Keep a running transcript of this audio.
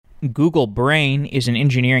Google Brain is an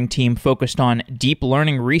engineering team focused on deep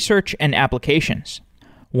learning research and applications.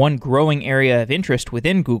 One growing area of interest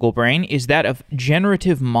within Google Brain is that of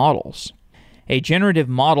generative models. A generative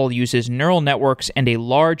model uses neural networks and a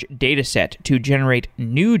large dataset to generate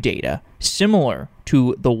new data similar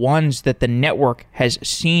to the ones that the network has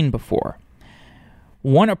seen before.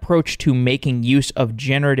 One approach to making use of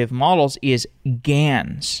generative models is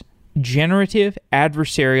GANs, Generative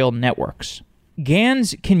Adversarial Networks.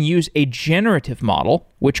 GANs can use a generative model,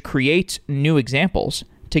 which creates new examples,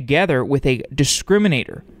 together with a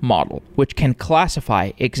discriminator model, which can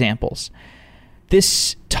classify examples.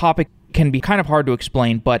 This topic can be kind of hard to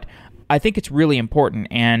explain, but I think it's really important,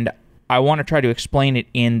 and I want to try to explain it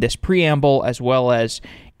in this preamble as well as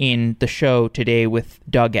in the show today with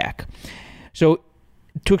Doug Eck. So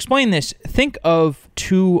to explain this, think of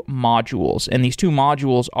two modules, and these two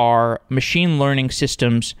modules are machine learning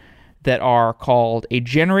systems that are called a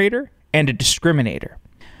generator and a discriminator.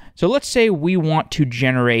 So let's say we want to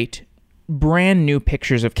generate brand new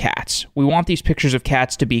pictures of cats. We want these pictures of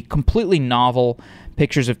cats to be completely novel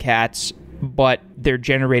pictures of cats, but they're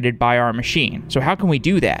generated by our machine. So how can we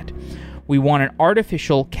do that? We want an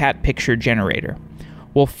artificial cat picture generator.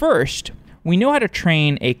 Well, first, we know how to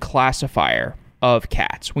train a classifier of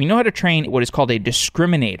cats. We know how to train what is called a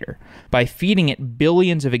discriminator by feeding it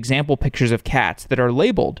billions of example pictures of cats that are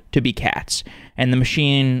labeled to be cats. And the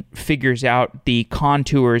machine figures out the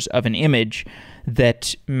contours of an image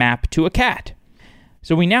that map to a cat.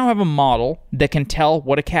 So we now have a model that can tell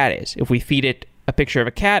what a cat is. If we feed it a picture of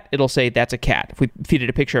a cat, it'll say that's a cat. If we feed it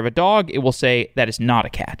a picture of a dog, it will say that is not a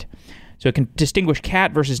cat. So it can distinguish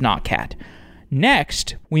cat versus not cat.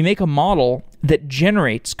 Next, we make a model that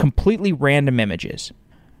generates completely random images,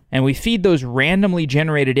 and we feed those randomly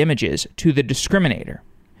generated images to the discriminator.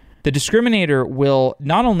 The discriminator will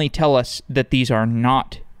not only tell us that these are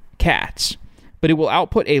not cats, but it will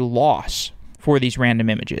output a loss for these random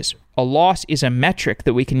images. A loss is a metric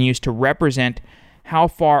that we can use to represent how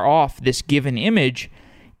far off this given image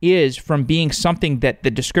is from being something that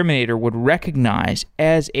the discriminator would recognize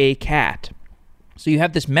as a cat. So you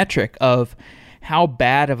have this metric of how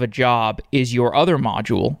bad of a job is your other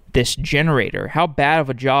module, this generator, how bad of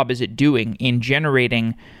a job is it doing in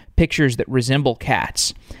generating pictures that resemble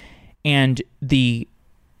cats? And the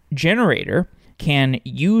generator can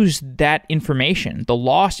use that information, the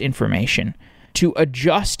loss information, to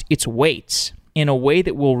adjust its weights in a way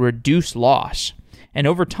that will reduce loss. And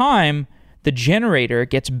over time, the generator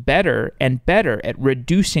gets better and better at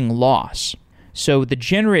reducing loss. So the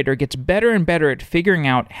generator gets better and better at figuring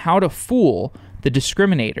out how to fool the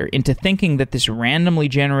discriminator into thinking that this randomly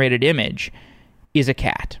generated image is a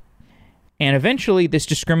cat. And eventually, this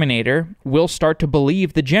discriminator will start to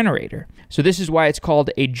believe the generator. So this is why it's called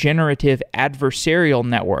a generative adversarial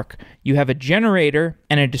network. You have a generator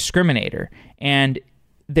and a discriminator, and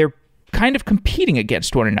they're kind of competing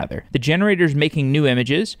against one another. The generator is making new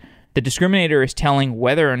images. The discriminator is telling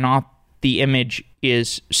whether or not the image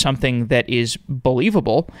is something that is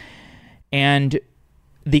believable. And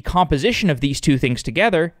the composition of these two things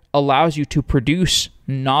together allows you to produce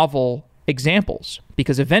novel examples,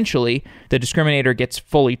 because eventually the discriminator gets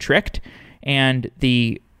fully tricked and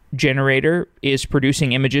the generator is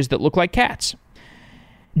producing images that look like cats.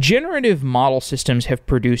 Generative model systems have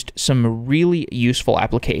produced some really useful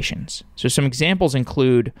applications. So some examples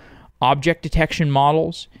include object detection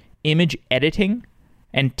models, image editing,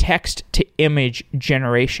 and text-to-image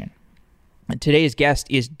generation. And today's guest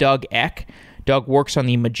is Doug Eck. Doug works on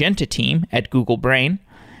the Magenta team at Google Brain.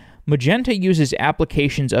 Magenta uses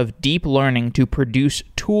applications of deep learning to produce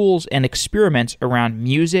tools and experiments around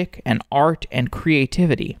music and art and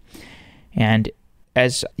creativity. And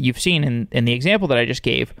as you've seen in the example that I just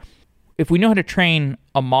gave, if we know how to train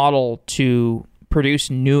a model to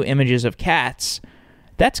produce new images of cats,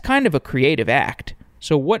 that's kind of a creative act.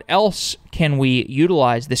 So what else can we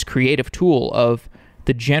utilize this creative tool of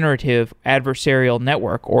the generative adversarial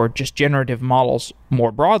network, or just generative models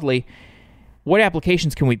more broadly? What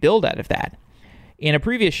applications can we build out of that? In a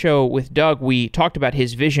previous show with Doug, we talked about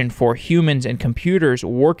his vision for humans and computers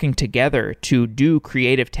working together to do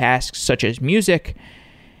creative tasks such as music.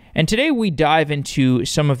 And today we dive into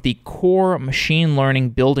some of the core machine learning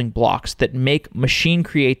building blocks that make machine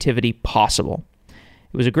creativity possible.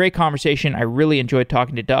 It was a great conversation. I really enjoyed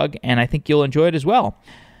talking to Doug, and I think you'll enjoy it as well.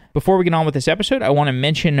 Before we get on with this episode, I want to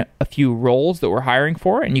mention a few roles that we're hiring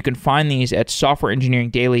for, and you can find these at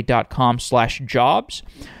softwareengineeringdaily.com/jobs.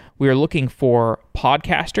 We are looking for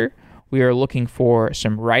podcaster. We are looking for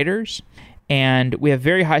some writers, and we have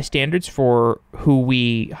very high standards for who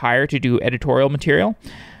we hire to do editorial material.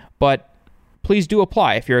 But please do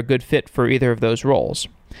apply if you're a good fit for either of those roles.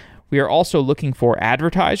 We are also looking for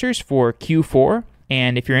advertisers for Q4,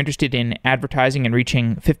 and if you're interested in advertising and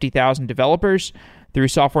reaching 50,000 developers through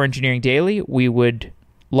Software Engineering Daily, we would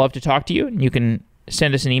love to talk to you. You can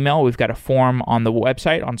send us an email. We've got a form on the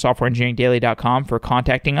website on softwareengineeringdaily.com for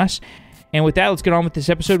contacting us. And with that, let's get on with this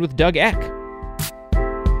episode with Doug Eck.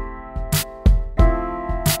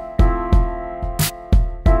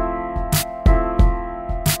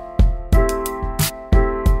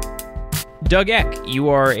 Doug Eck, you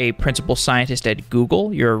are a principal scientist at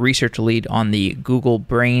Google. You're a research lead on the Google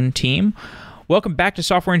Brain team. Welcome back to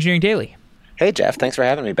Software Engineering Daily. Hey, Jeff. Thanks for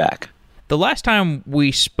having me back. The last time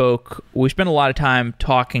we spoke, we spent a lot of time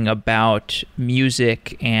talking about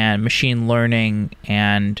music and machine learning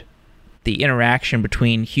and the interaction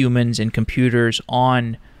between humans and computers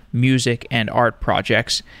on music and art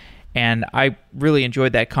projects. And I really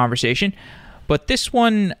enjoyed that conversation. But this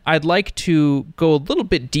one, I'd like to go a little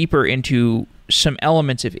bit deeper into some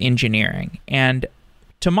elements of engineering. And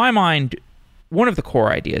to my mind, one of the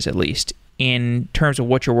core ideas, at least, in terms of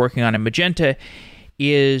what you're working on in Magenta,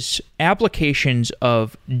 is applications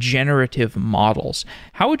of generative models.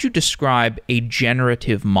 How would you describe a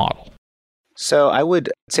generative model? So I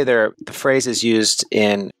would say the phrase is used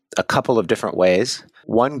in a couple of different ways.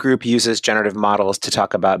 One group uses generative models to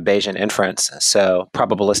talk about Bayesian inference, so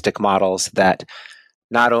probabilistic models that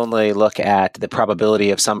not only look at the probability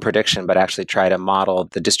of some prediction, but actually try to model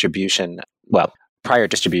the distribution, prior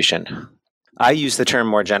distribution. I use the term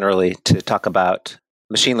more generally to talk about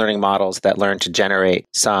machine learning models that learn to generate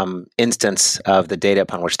some instance of the data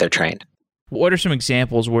upon which they're trained. What are some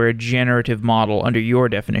examples where a generative model, under your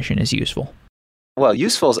definition, is useful? Well,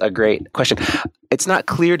 useful is a great question. It's not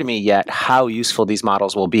clear to me yet how useful these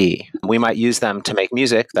models will be. We might use them to make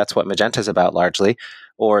music. That's what Magenta is about largely,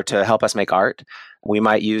 or to help us make art. We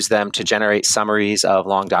might use them to generate summaries of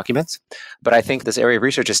long documents. But I think this area of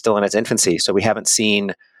research is still in its infancy. So we haven't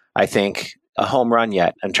seen, I think, a home run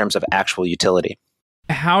yet in terms of actual utility.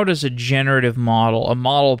 How does a generative model, a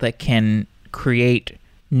model that can create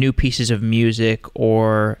new pieces of music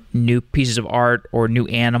or new pieces of art or new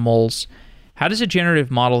animals, how does a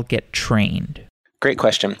generative model get trained? Great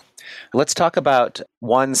question. Let's talk about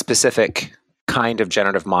one specific kind of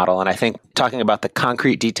generative model. And I think talking about the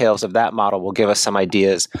concrete details of that model will give us some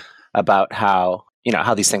ideas about how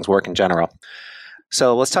these things work in general.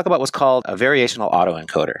 So let's talk about what's called a variational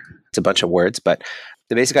autoencoder. It's a bunch of words, but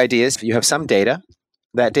the basic idea is you have some data.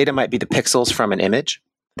 That data might be the pixels from an image.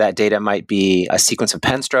 That data might be a sequence of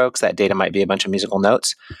pen strokes. That data might be a bunch of musical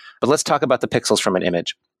notes. But let's talk about the pixels from an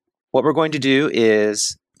image. What we're going to do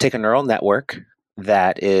is take a neural network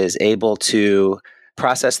that is able to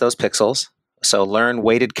process those pixels, so learn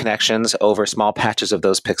weighted connections over small patches of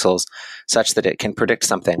those pixels such that it can predict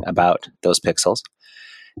something about those pixels.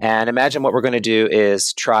 And imagine what we're going to do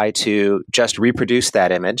is try to just reproduce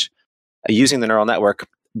that image using the neural network,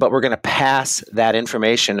 but we're going to pass that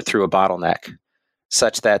information through a bottleneck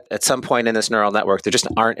such that at some point in this neural network, there just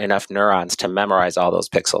aren't enough neurons to memorize all those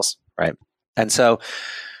pixels, right? And so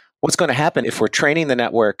what's going to happen if we're training the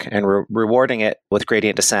network and rewarding it with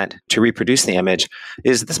gradient descent to reproduce the image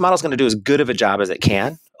is this model is going to do as good of a job as it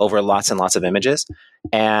can over lots and lots of images.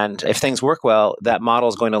 And if things work well, that model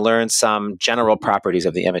is going to learn some general properties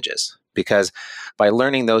of the images, because by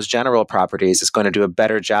learning those general properties, it's going to do a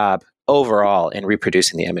better job overall in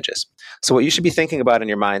reproducing the images. So what you should be thinking about in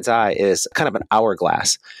your mind's eye is kind of an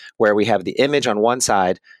hourglass where we have the image on one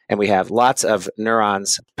side and we have lots of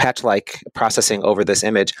neurons, patch-like processing over this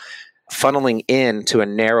image, funneling into a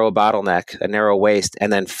narrow bottleneck, a narrow waist,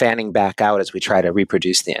 and then fanning back out as we try to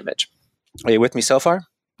reproduce the image. Are you with me so far?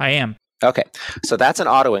 I am. Okay, so that's an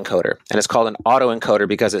autoencoder, and it's called an autoencoder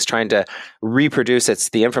because it's trying to reproduce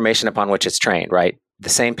the information upon which it's trained, right? The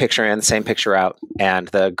same picture in, the same picture out, and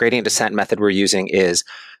the gradient descent method we're using is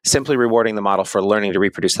simply rewarding the model for learning to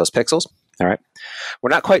reproduce those pixels, all right? We're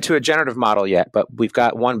not quite to a generative model yet, but we've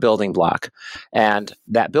got one building block, and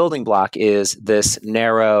that building block is this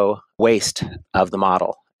narrow waist of the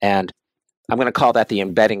model, and I'm going to call that the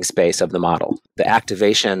embedding space of the model, the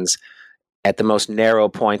activations at the most narrow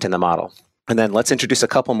point in the model. And then let's introduce a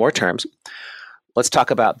couple more terms. Let's talk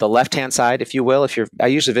about the left-hand side, if you will. I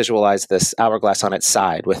usually visualize this hourglass on its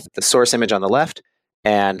side with the source image on the left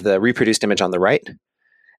and the reproduced image on the right.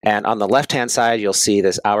 And on the left-hand side, you'll see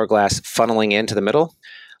this hourglass funneling into the middle.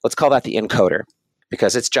 Let's call that the encoder,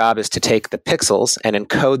 because its job is to take the pixels and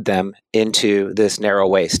encode them into this narrow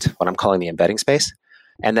waist, what I'm calling the embedding space.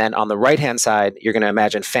 And then on the right-hand side, you're going to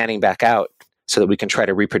imagine fanning back out so that we can try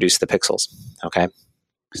to reproduce the pixels. Okay?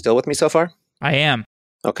 Still with me so far? I am.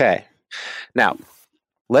 Okay. Now,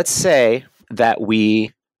 let's say that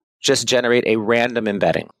we just generate a random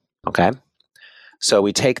embedding, okay? So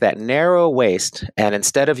we take that narrow waist, and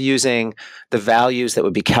instead of using the values that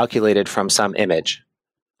would be calculated from some image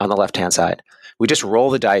on the left-hand side, we just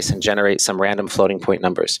roll the dice and generate some random floating point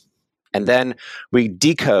numbers. And then we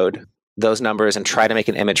decode those numbers and try to make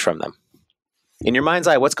an image from them. In your mind's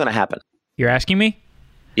eye, what's going to happen? You're asking me?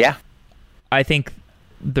 Yeah. I think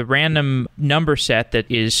the random number set that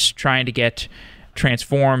is trying to get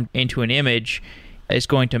transformed into an image is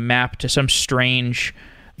going to map to some strange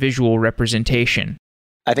visual representation.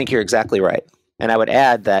 I think you're exactly right. And I would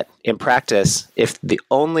add that in practice, if the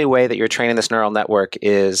only way that you're training this neural network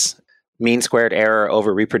is mean squared error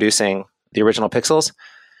over reproducing the original pixels,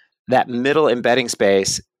 that middle embedding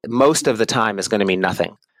space most of the time is going to mean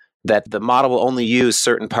nothing. That the model will only use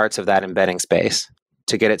certain parts of that embedding space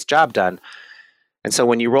to get its job done. And so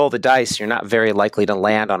when you roll the dice, you're not very likely to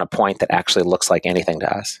land on a point that actually looks like anything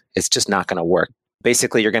to us. It's just not going to work.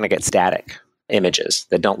 Basically, you're going to get static images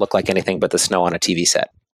that don't look like anything but the snow on a TV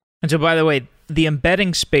set. And so, by the way, the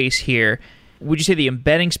embedding space here, would you say the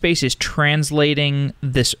embedding space is translating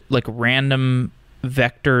this like random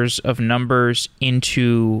vectors of numbers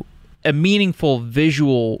into a meaningful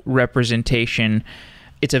visual representation?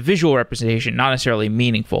 It's a visual representation, not necessarily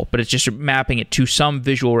meaningful, but it's just mapping it to some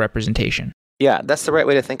visual representation. Yeah, that's the right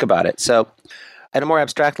way to think about it. So at a more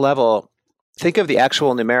abstract level, think of the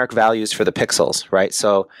actual numeric values for the pixels, right?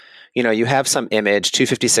 So, you have some image,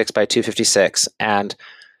 256 by 256, and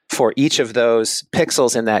for each of those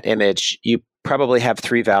pixels in that image, you probably have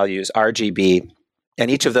 3 values, RGB, and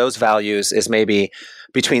each of those values is maybe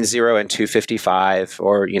between 0 and 255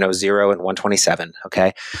 or, 0 and 127,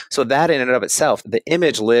 okay? So that in and of itself, the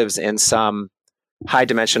image lives in some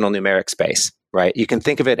high-dimensional numeric space, right? You can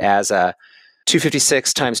think of it as a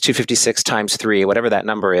 256 times 256 times 3, whatever that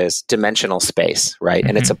number is, dimensional space, right? Mm-hmm.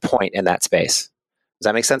 And it's a point in that space. Does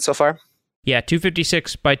that make sense so far? Yeah,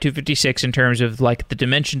 256 by 256 in terms of like the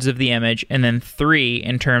dimensions of the image, and then 3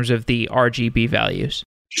 in terms of the RGB values.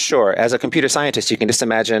 Sure. As a computer scientist, you can just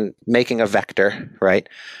imagine making a vector, right,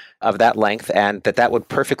 of that length, and that would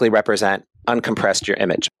perfectly represent uncompressed your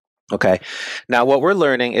image. Okay. Now, what we're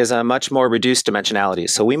learning is a much more reduced dimensionality.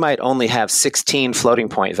 So we might only have 16 floating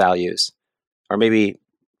point values, or maybe,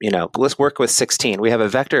 let's work with 16. We have a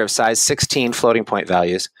vector of size 16 floating point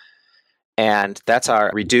values. And that's our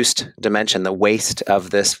reduced dimension, the waist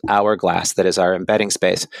of this hourglass that is our embedding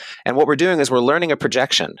space. And what we're doing is we're learning a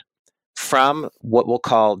projection from what we'll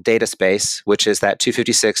call data space, which is that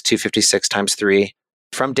 256 times 3,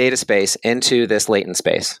 from data space into this latent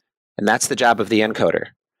space. And that's the job of the encoder.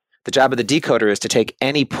 The job of the decoder is to take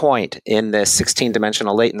any point in this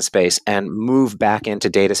 16-dimensional latent space and move back into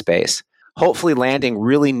data space, hopefully landing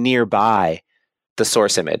really nearby the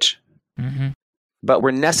source image. Mm-hmm. But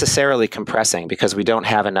we're necessarily compressing because we don't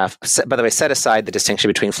have enough. By the way, set aside the distinction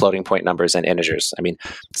between floating point numbers and integers. I mean,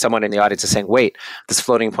 someone in the audience is saying, wait, this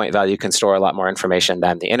floating point value can store a lot more information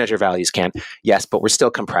than the integer values can. Yes, but we're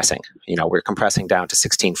still compressing. We're compressing down to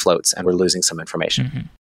 16 floats and we're losing some information. Mm-hmm.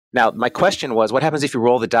 Now, my question was, what happens if you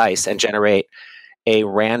roll the dice and generate a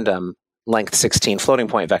random length 16 floating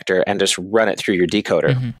point vector and just run it through your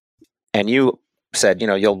decoder? Mm-hmm. And you said,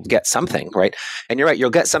 you'll get something, right? And you're right, you'll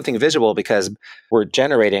get something visual because we're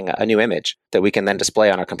generating a new image that we can then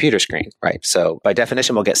display on our computer screen, right? So by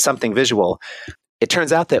definition, we'll get something visual. It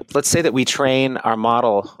turns out that, let's say that we train our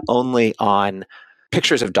model only on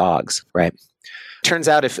pictures of dogs, right? Turns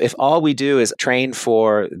out if all we do is train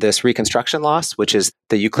for this reconstruction loss, which is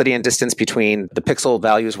the Euclidean distance between the pixel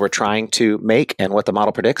values we're trying to make and what the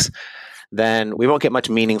model predicts, then we won't get much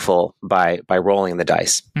meaningful by rolling the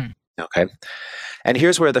dice. Okay. And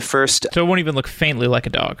here's where the first... So it won't even look faintly like a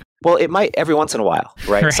dog. Well, it might every once in a while,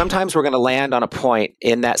 right? Right. Sometimes we're going to land on a point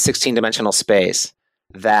in that 16-dimensional space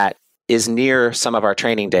that is near some of our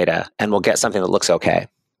training data, and we'll get something that looks okay,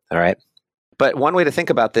 all right? But one way to think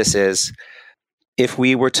about this is if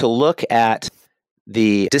we were to look at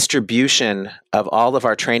the distribution of all of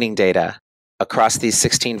our training data across these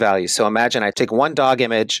 16 values. So imagine I take one dog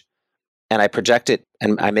image and I project it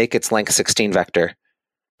and I make its length 16 vector.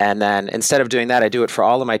 And then instead of doing that, I do it for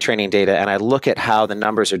all of my training data and I look at how the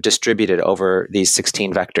numbers are distributed over these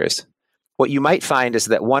 16 vectors. What you might find is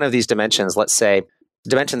that one of these dimensions, let's say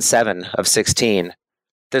dimension 7 of 16,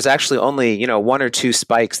 there's actually only, 1 or 2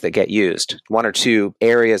 spikes that get used, 1 or 2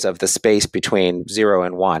 areas of the space between 0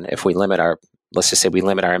 and 1. If we limit let's just say we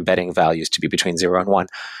limit our embedding values to be between 0 and 1.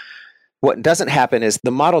 What doesn't happen is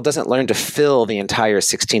the model doesn't learn to fill the entire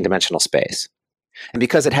 16-dimensional space. And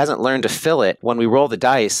because it hasn't learned to fill it, when we roll the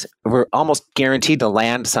dice, we're almost guaranteed to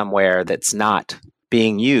land somewhere that's not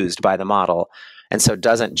being used by the model, and so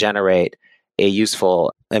doesn't generate a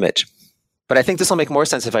useful image. But I think this will make more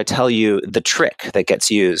sense if I tell you the trick that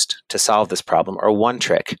gets used to solve this problem, or one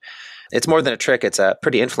trick. It's more than a trick. It's a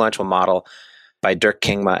pretty influential model by Dirk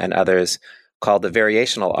Kingma and others called the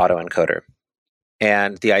variational autoencoder.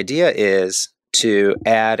 And the idea is to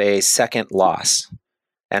add a second loss.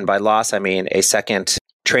 And by loss, I mean a second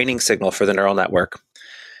training signal for the neural network.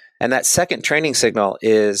 And that second training signal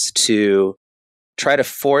is to try to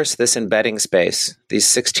force this embedding space, these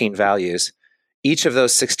 16 values. Each of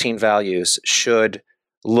those 16 values should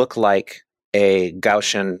look like a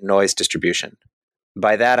Gaussian noise distribution.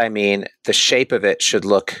 By that, I mean the shape of it should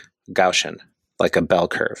look Gaussian, like a bell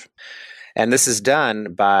curve. And this is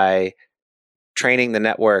done by training the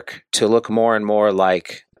network to look more and more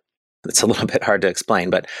like, it's a little bit hard to explain,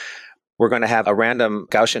 but we're going to have a random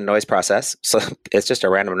Gaussian noise process. So it's just a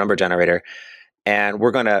random number generator. And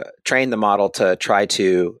we're going to train the model to try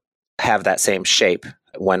to have that same shape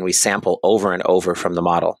when we sample over and over from the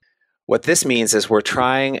model. What this means is we're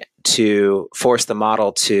trying to force the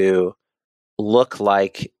model to look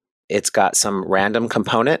like it's got some random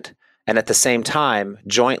component. And at the same time,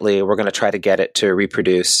 jointly, we're going to try to get it to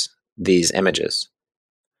reproduce these images.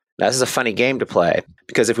 Now, this is a funny game to play,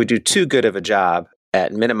 because if we do too good of a job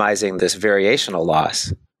at minimizing this variational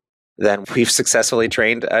loss, then we've successfully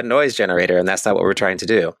trained a noise generator, and that's not what we're trying to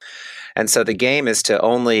do. And so the game is to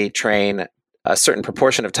only train a certain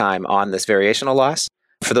proportion of time on this variational loss.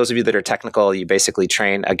 For those of you that are technical, you basically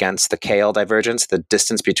train against the KL divergence, the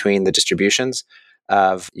distance between the distributions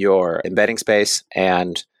of your embedding space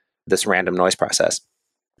and this random noise process.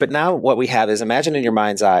 But now what we have is, imagine in your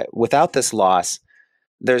mind's eye, without this loss,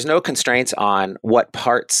 there's no constraints on what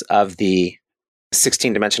parts of the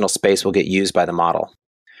 16-dimensional space will get used by the model.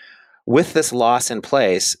 With this loss in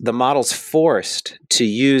place, the model's forced to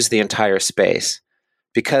use the entire space,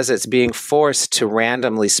 because it's being forced to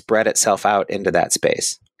randomly spread itself out into that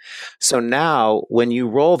space. So now, when you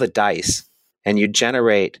roll the dice and you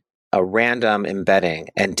generate a random embedding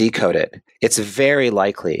and decode it, it's very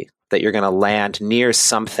likely that you're going to land near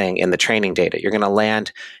something in the training data. You're going to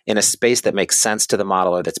land in a space that makes sense to the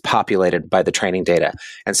model, or that's populated by the training data.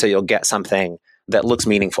 And so you'll get something that looks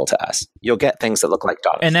meaningful to us. You'll get things that look like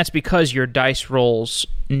dogs. And that's because your dice rolls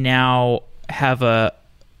now have a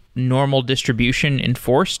normal distribution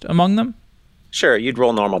enforced among them? Sure, you'd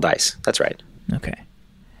roll normal dice. That's right. Okay.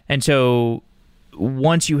 And so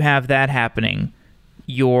once you have that happening,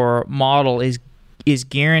 your model is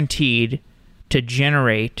guaranteed to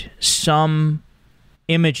generate some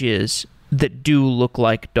images that do look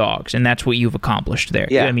like dogs, and that's what you've accomplished there.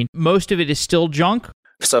 Yeah. I mean, most of it is still junk.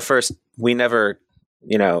 So first, we never,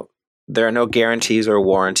 there are no guarantees or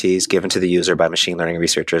warranties given to the user by machine learning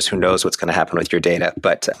researchers. Who knows what's going to happen with your data,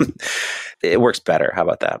 but it works better. How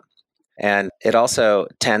about that? And it also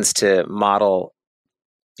tends to model,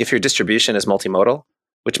 if your distribution is multimodal,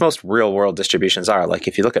 which most real world distributions are. Like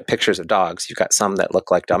if you look at pictures of dogs, you've got some that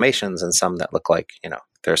look like Dalmatians and some that look like,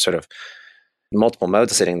 there's sort of multiple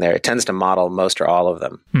modes sitting there. It tends to model most or all of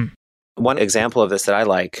them. One example of this that I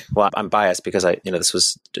like, well, I'm biased because this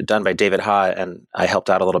was done by David Ha and I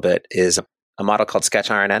helped out a little bit, is a model called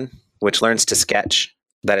SketchRNN, which learns to sketch,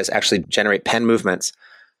 that is actually generate pen movements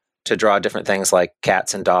to draw different things like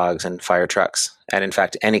cats and dogs and fire trucks. And in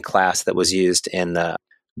fact, any class that was used in the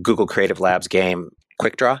Google Creative Labs game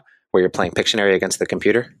Quick Draw, where you're playing Pictionary against the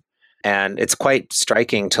computer. And it's quite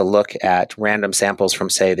striking to look at random samples from,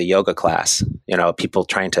 say, the yoga class, people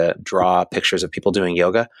trying to draw pictures of people doing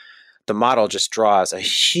yoga. The model just draws a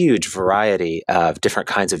huge variety of different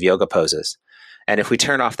kinds of yoga poses. And if we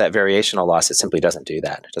turn off that variational loss, it simply doesn't do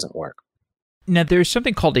that. It doesn't work. Now, there's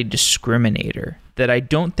something called a discriminator that I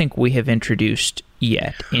don't think we have introduced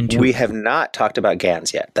yet. We have not talked about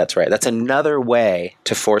GANs yet. That's right. That's another way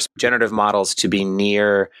to force generative models to be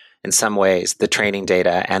near, in some ways, the training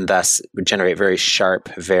data, and thus generate very sharp,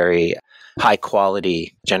 very high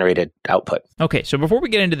quality generated output. Okay, so before we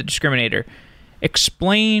get into the discriminator,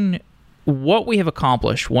 explain what we have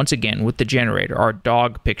accomplished, once again, with the generator, our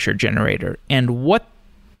dog picture generator, and what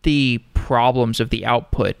the problems of the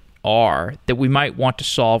output are that we might want to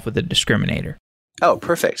solve with a discriminator. Oh,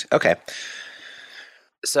 perfect. Okay.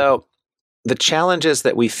 So the challenges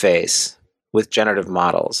that we face with generative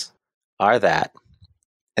models are that,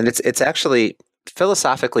 and it's actually,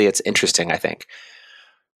 philosophically, it's interesting, I think.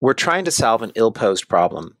 We're trying to solve an ill-posed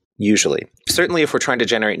problem, usually. Certainly if we're trying to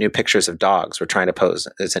generate new pictures of dogs, we're trying to pose,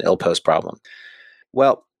 it's an ill-posed problem.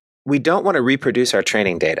 Well, we don't want to reproduce our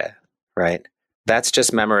training data, right? That's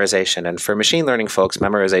just memorization. And for machine learning folks,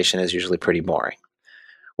 memorization is usually pretty boring.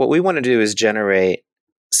 What we want to do is generate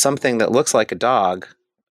something that looks like a dog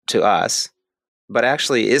to us, but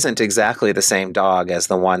actually isn't exactly the same dog as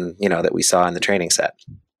the one, that we saw in the training set.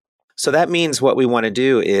 So that means what we want to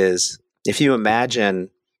do is, if you imagine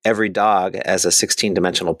every dog as a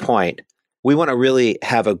 16-dimensional point, we want to really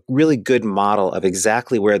have a really good model of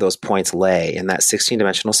exactly where those points lay in that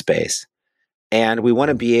 16-dimensional space. And we want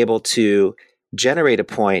to be able to generate a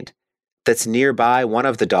point that's nearby one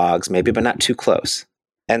of the dogs, maybe, but not too close.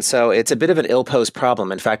 And so it's a bit of an ill-posed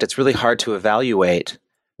problem. In fact, it's really hard to evaluate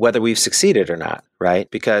whether we've succeeded or not, right?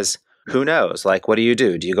 Because who knows? Like, what do you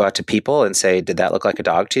do? Do you go out to people and say, did that look like a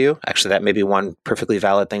dog to you? Actually, that may be one perfectly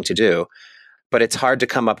valid thing to do. But it's hard to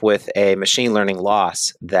come up with a machine learning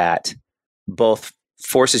loss that both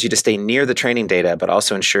forces you to stay near the training data, but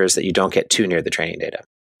also ensures that you don't get too near the training data.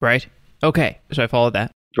 Right. Okay. So I followed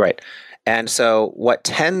that. Right. And so what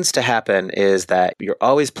tends to happen is that you're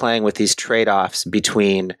always playing with these trade-offs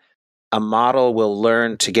between a model will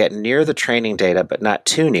learn to get near the training data, but not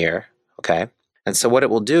too near. Okay. And so what it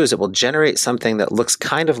will do is it will generate something that looks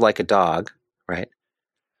kind of like a dog, right?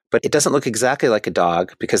 But it doesn't look exactly like a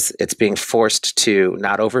dog because it's being forced to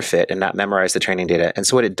not overfit and not memorize the training data. And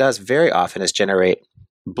so what it does very often is generate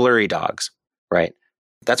blurry dogs, right?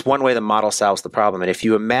 That's one way the model solves the problem. And if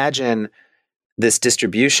you imagine this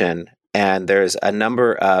distribution and there's a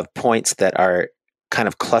number of points that are kind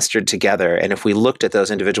of clustered together, and if we looked at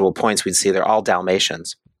those individual points, we'd see they're all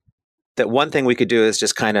Dalmatians. That one thing we could do is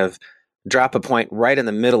just kind of drop a point right in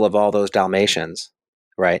the middle of all those Dalmatians,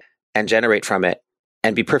 right? And generate from it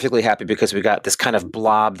and be perfectly happy because we got this kind of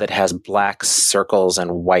blob that has black circles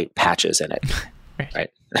and white patches in it,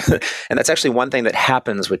 right? And that's actually one thing that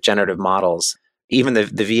happens with generative models. Even the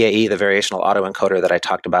VAE, the variational autoencoder that I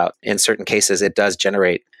talked about, in certain cases, it does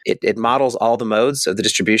generate, it models all the modes of the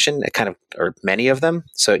distribution, or many of them.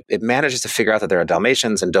 So it manages to figure out that there are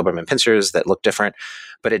Dalmatians and Doberman pinschers that look different,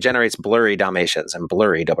 but it generates blurry Dalmatians and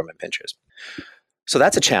blurry Doberman pinschers. So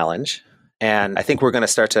that's a challenge. And I think we're going to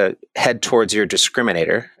start to head towards your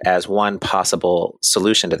discriminator as one possible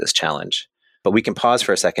solution to this challenge. But we can pause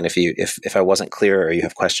for a second if I wasn't clear or you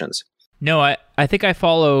have questions. No, I think I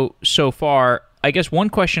follow so far. I guess one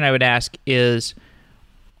question I would ask is,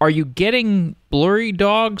 are you getting blurry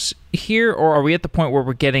dogs here, or are we at the point where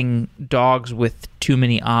we're getting dogs with too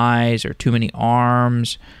many eyes or too many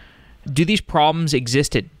arms? Do these problems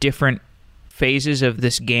exist at different phases of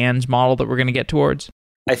this GANs model that we're going to get towards?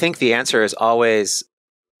 I think the answer is always,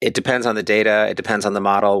 it depends on the data, it depends on the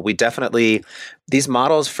model. These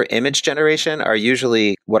models for image generation are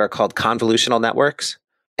usually what are called convolutional networks.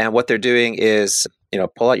 And what they're doing is,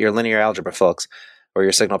 pull out your linear algebra, folks, or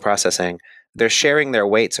your signal processing. They're sharing their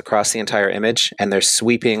weights across the entire image, and they're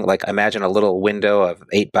sweeping, like imagine a little window of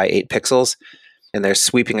 8 by 8 pixels, and they're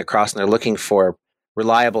sweeping across, and they're looking for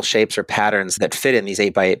reliable shapes or patterns that fit in these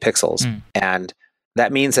 8 by 8 pixels. And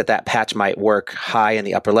that means that patch might work high in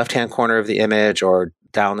the upper left-hand corner of the image or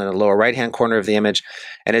down in the lower right-hand corner of the image.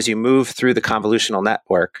 And as you move through the convolutional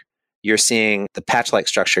network, you're seeing the patch-like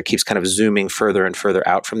structure keeps kind of zooming further and further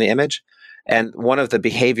out from the image. And one of the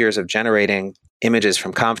behaviors of generating images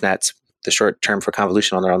from ConvNets, the short term for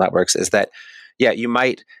convolutional neural networks, is that, you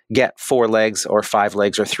might get 4 legs or 5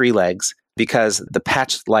 legs or 3 legs because the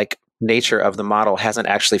patch-like nature of the model hasn't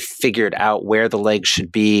actually figured out where the legs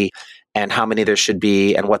should be and how many there should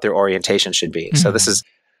be and what their orientation should be. Mm-hmm. So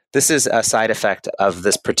this is a side effect of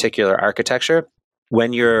this particular architecture.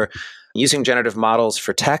 When you're using generative models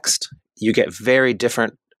for text, you get very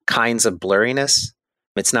different kinds of blurriness.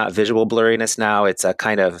 It's not visual blurriness now. It's a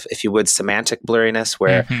kind of, if you would, semantic blurriness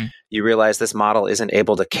where you realize this model isn't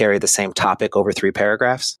able to carry the same topic over 3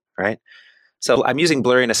 paragraphs, right? So I'm using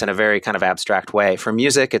blurriness in a very kind of abstract way. For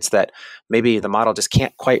music, it's that maybe the model just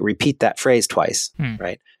can't quite repeat that phrase twice,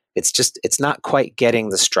 right? It's not quite getting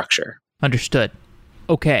the structure. Understood.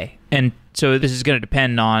 Okay. And so this is going to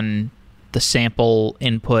depend on the sample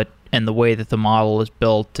input and the way that the model is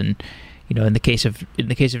built. And, in the case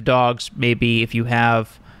of dogs, maybe if you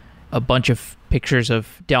have a bunch of pictures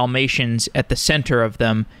of Dalmatians at the center of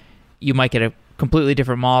them, you might get a completely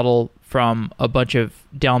different model from a bunch of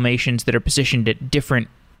Dalmatians that are positioned at different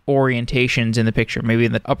orientations in the picture. Maybe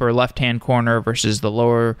in the upper left-hand corner versus the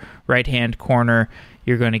lower right-hand corner,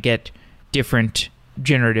 you're going to get different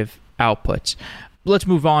generative outputs. Let's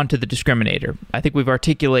move on to the discriminator. I think we've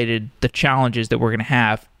articulated the challenges that we're going to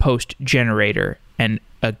have post-generator, and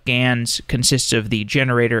a GANs consists of the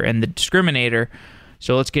generator and the discriminator.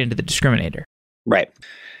 So let's get into the discriminator. Right.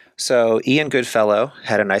 So Ian Goodfellow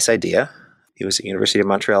had a nice idea. He was at the University of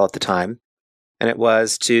Montreal at the time, and it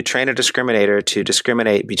was to train a discriminator to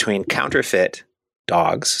discriminate between counterfeit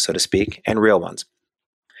dogs, so to speak, and real ones.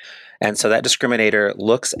 And so that discriminator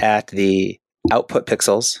looks at the output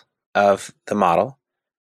pixels of the model,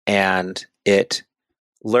 and it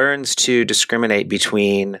learns to discriminate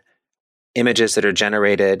between images that are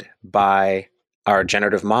generated by our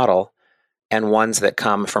generative model and ones that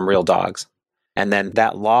come from real dogs. And then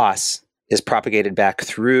that loss is propagated back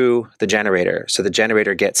through the generator. So the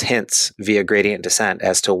generator gets hints via gradient descent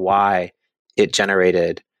as to why it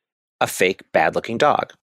generated a fake, bad-looking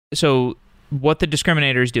dog. So what the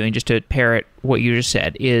discriminator is doing, just to parrot what you just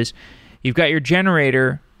said, is you've got your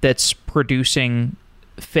generator that's producing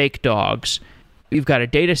fake dogs. You've got a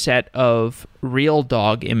data set of real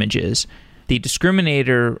dog images. The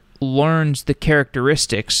discriminator learns the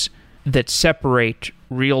characteristics that separate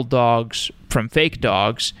real dogs from fake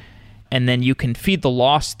dogs, and then you can feed the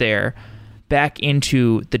loss there back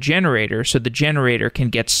into the generator so the generator can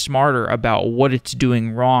get smarter about what it's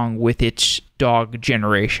doing wrong with its dog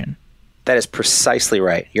generation. That is precisely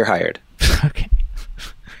right. You're hired. Okay.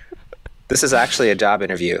 This is actually a job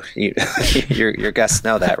interview. Your guests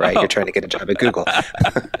know that, right? You're trying to get a job at Google.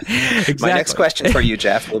 Exactly. My next question for you,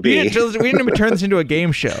 Jeff, will be... We didn't even turn this into a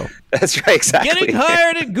game show. That's right, exactly. Getting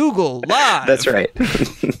hired at Google, live. That's right.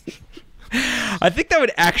 I think that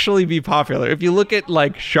would actually be popular. If you look at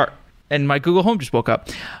like Sharp, and my Google Home just woke up.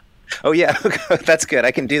 Oh, yeah. That's good.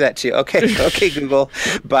 I can do that too. Okay, Google,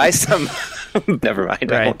 buy some... Never mind.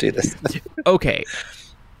 Right. I won't do this. Okay.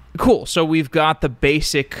 Cool. So we've got the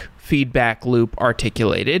basic feedback loop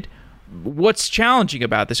articulated. What's challenging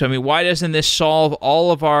about this? I mean, why doesn't this solve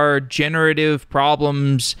all of our generative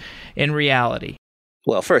problems in reality?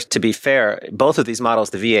 Well, first, to be fair, both of these models,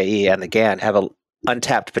 the VAE and the GAN, have an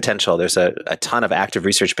untapped potential. There's a ton of active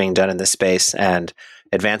research being done in this space and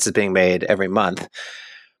advances being made every month.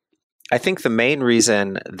 I think the main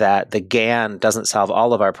reason that the GAN doesn't solve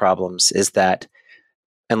all of our problems is that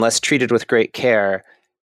unless treated with great care,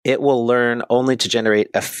 it will learn only to generate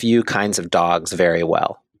a few kinds of dogs very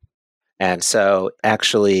well. And so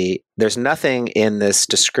actually, there's nothing in this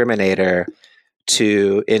discriminator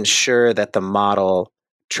to ensure that the model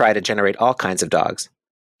try to generate all kinds of dogs.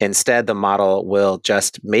 Instead, the model will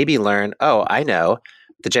just maybe learn, oh, I know.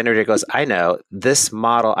 The generator goes, I know this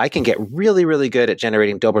model, I can get really, really good at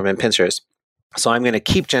generating Doberman pinschers. So I'm going to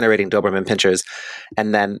keep generating Doberman pinschers.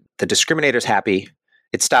 And then the discriminator's happy.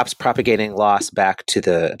 It stops propagating loss back to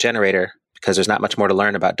the generator because there's not much more to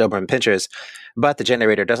learn about Doberman pinschers, but the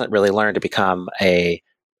generator doesn't really learn to become a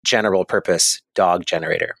general purpose dog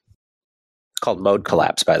generator. It's called mode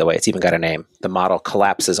collapse, by the way. It's even got a name. The model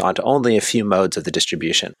collapses onto only a few modes of the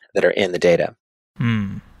distribution that are in the data.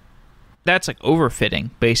 That's like overfitting,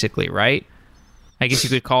 basically, right? I guess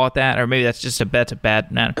you could call it that, or maybe that's a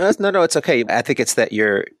bad. No, it's okay. I think it's that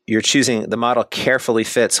you're choosing, the model carefully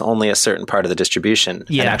fits only a certain part of the distribution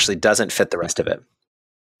and actually doesn't fit the rest of it.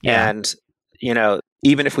 Yeah. And,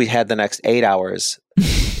 even if we had the next 8 hours,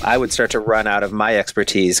 I would start to run out of my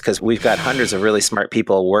expertise because we've got hundreds of really smart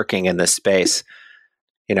people working in this space.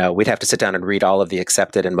 We'd have to sit down and read all of the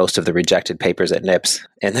accepted and most of the rejected papers at NIPS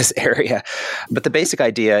in this area. But the basic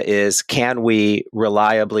idea is, can we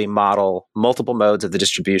reliably model multiple modes of the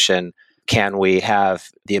distribution? Can we have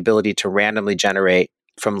the ability to randomly generate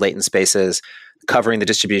from latent spaces, covering the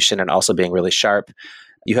distribution and also being really sharp?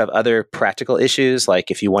 You have other practical issues,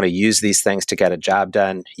 like if you want to use these things to get a job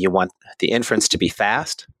done, you want the inference to be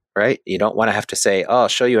fast, right? You don't want to have to say, oh, I'll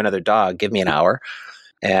show you another dog, give me an hour.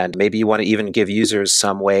 And maybe you want to even give users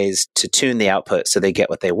some ways to tune the output so they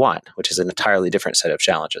get what they want, which is an entirely different set of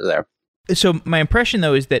challenges there. So my impression,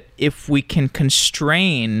 though, is that if we can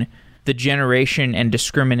constrain the generation and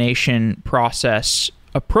discrimination process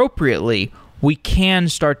appropriately, we can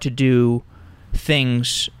start to do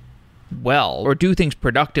things well, or do things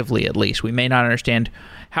productively at least. We may not understand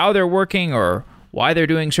how they're working or why they're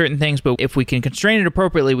doing certain things, but if we can constrain it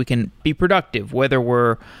appropriately, we can be productive, whether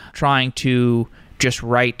we're trying to just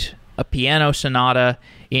write a piano sonata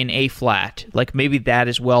in A flat. Like maybe that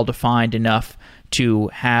is well defined enough to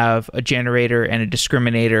have a generator and a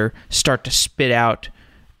discriminator start to spit out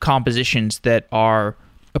compositions that are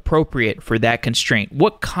appropriate for that constraint.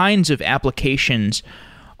 What kinds of applications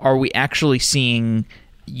are we actually seeing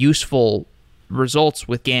useful results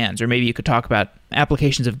with GANs? Or maybe you could talk about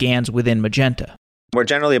applications of GANs within Magenta. More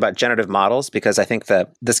generally about generative models, because I think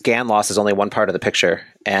that this GAN loss is only one part of the picture.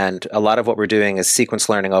 And a lot of what we're doing is sequence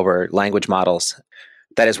learning over language models.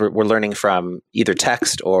 That is, we're learning from either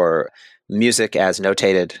text or music as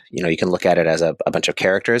notated. You can look at it as a bunch of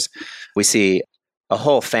characters. We see a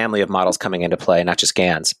whole family of models coming into play, not just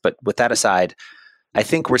GANs. But with that aside, I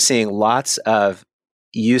think we're seeing lots of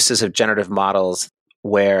uses of generative models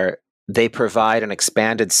where they provide an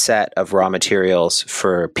expanded set of raw materials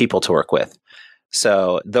for people to work with.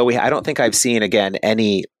 So though I don't think I've seen, again,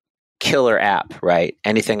 any killer app, right?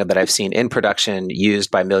 Anything that I've seen in production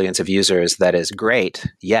used by millions of users that is great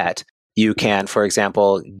yet. You can, for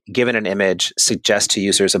example, given an image, suggest to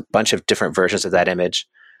users a bunch of different versions of that image.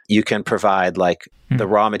 You can provide like the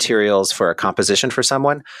raw materials for a composition for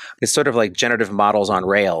someone. It's sort of like generative models on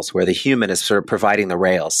rails, where the human is sort of providing the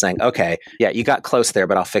rails, saying, okay, yeah, you got close there,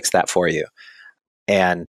 but I'll fix that for you.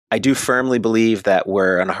 And I do firmly believe that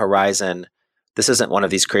we're on a horizon. This isn't one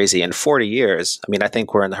of these crazy, in 40 years, I mean, I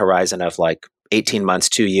think we're in the horizon of like 18 months,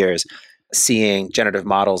 2 years, seeing generative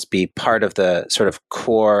models be part of the sort of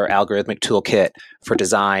core algorithmic toolkit for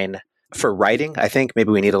design, for writing. I think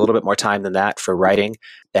maybe we need a little bit more time than that for writing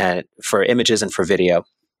and for images and for video.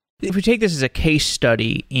 If we take this as a case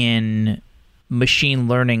study in machine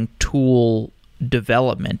learning tool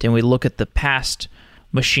development, and we look at the past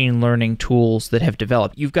machine learning tools that have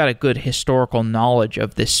developed, you've got a good historical knowledge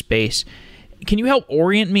of this space. Can you help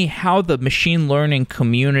orient me how the machine learning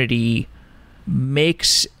community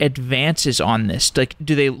makes advances on this? Like,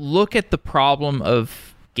 do they look at the problem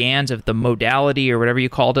of GANs, of the modality or whatever you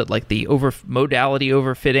called it, like the modality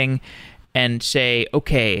overfitting, and say,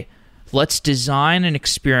 okay, let's design an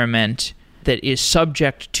experiment that is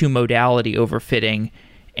subject to modality overfitting,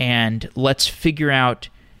 and let's figure out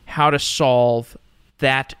how to solve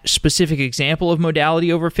that specific example of modality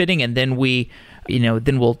overfitting, and then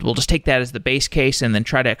we'll just take that as the base case and then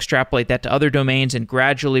try to extrapolate that to other domains, and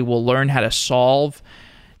gradually we'll learn how to solve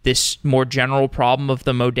this more general problem of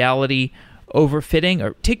the modality overfitting?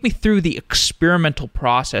 Or take me through the experimental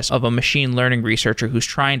process of a machine learning researcher who's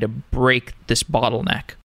trying to break this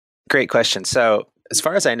bottleneck. Great question. So as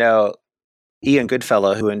far as I know, Ian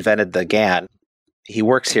Goodfellow, who invented the GAN, he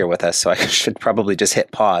works here with us, so I should probably just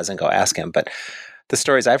hit pause and go ask him. But the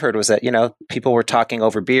stories I've heard was that, people were talking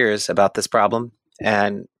over beers about this problem,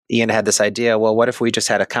 and Ian had this idea, well, what if we just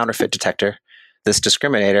had a counterfeit detector, this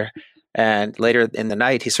discriminator? And later in the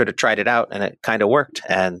night, he sort of tried it out, and it kind of worked,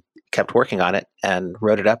 and kept working on it and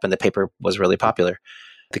wrote it up, and the paper was really popular.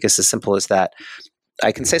 I think it's as simple as that.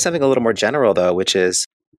 I can say something a little more general, though, which is,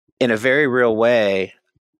 in a very real way,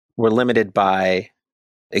 we're limited by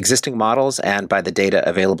existing models and by the data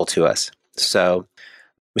available to us. So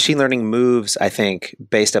machine learning moves, I think,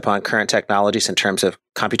 based upon current technologies in terms of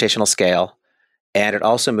computational scale, and it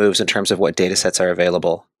also moves in terms of what data sets are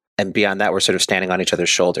available. And beyond that, we're sort of standing on each other's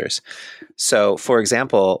shoulders. So, for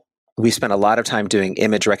example, we spent a lot of time doing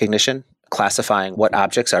image recognition, classifying what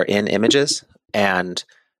objects are in images. And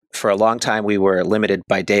for a long time, we were limited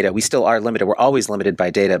by data. We still are limited. We're always limited by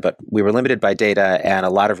data, but we were limited by data. And a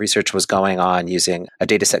lot of research was going on using a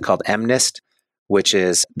data set called MNIST, which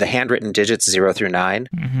is the handwritten digits 0 through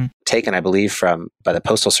 9, taken, I believe, by the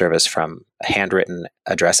Postal Service from handwritten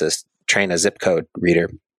addresses, train a zip code reader.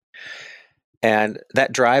 And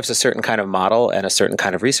that drives a certain kind of model and a certain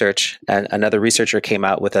kind of research. And another researcher came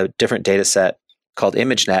out with a different data set called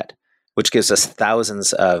ImageNet, which gives us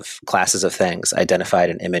thousands of classes of things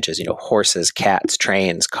identified in images, horses, cats,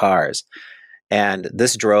 trains, cars. And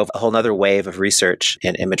this drove a whole other wave of research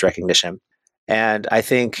in image recognition. And I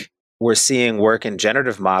think we're seeing work in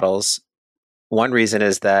generative models. One reason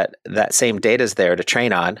is that same data is there to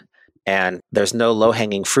train on, and there's no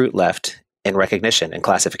low-hanging fruit left in recognition and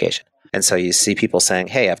classification. And so you see people saying,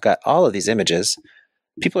 hey, I've got all of these images.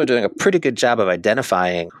 People are doing a pretty good job of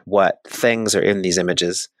identifying what things are in these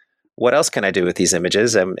images. What else can I do with these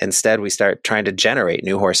images? And instead, we start trying to generate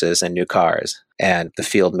new horses and new cars, and the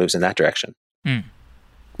field moves in that direction.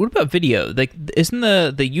 What about video? Like, isn't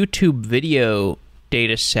the YouTube video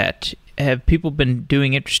data set, have people been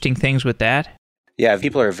doing interesting things with that? Yeah,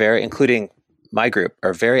 people are including my group,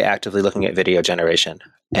 are very actively looking at video generation.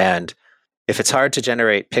 And if it's hard to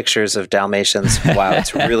generate pictures of Dalmatians, wow,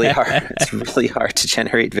 it's really hard. It's really hard to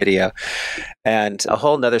generate video. And a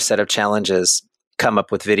whole nother set of challenges come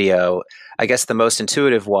up with video. I guess the most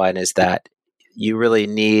intuitive one is that you really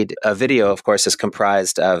need a video, of course, is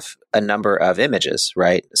comprised of a number of images,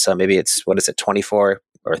 right? So maybe it's, 24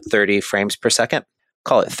 or 30 frames per second?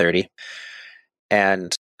 Call it 30.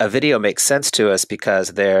 And a video makes sense to us because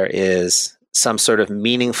there is some sort of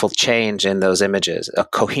meaningful change in those images, a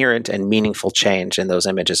coherent and meaningful change in those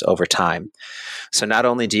images over time. So not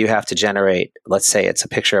only do you have to generate, let's say it's a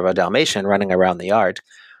picture of a Dalmatian running around the yard,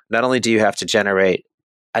 not only do you have to generate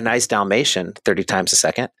a nice Dalmatian 30 times a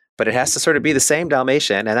second, but it has to sort of be the same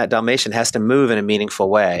Dalmatian, and that Dalmatian has to move in a meaningful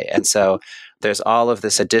way. And so there's all of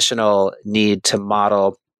this additional need to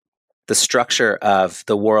model the structure of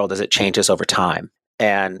the world as it changes over time.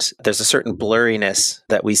 And there's a certain blurriness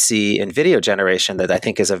that we see in video generation that I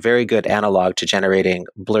think is a very good analog to generating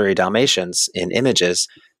blurry Dalmatians in images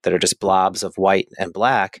that are just blobs of white and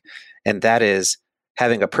black. And that is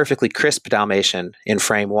having a perfectly crisp Dalmatian in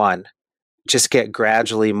frame one just get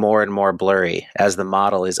gradually more and more blurry as the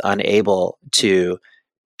model is unable to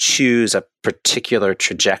choose a particular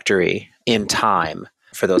trajectory in time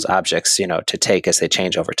for those objects, to take as they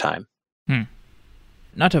change over time.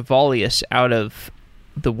 Not to volley us out of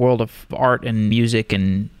the world of art and music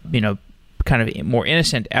and, kind of more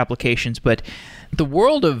innocent applications, but the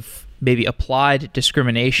world of maybe applied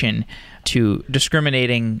discrimination to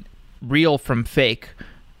discriminating real from fake,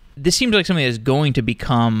 this seems like something that is going to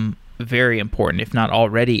become very important, if not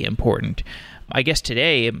already important. I guess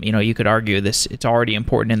today, you could argue it's already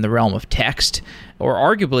important in the realm of text, or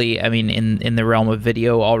arguably, in the realm of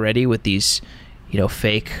video already with these,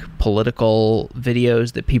 fake political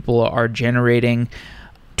videos that people are generating.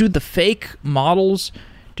 Do the fake models,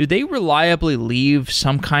 do they reliably leave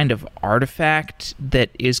some kind of artifact that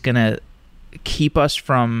is going to keep us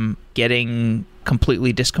from getting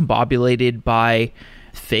completely discombobulated by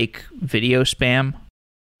fake video spam?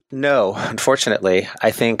 No, unfortunately.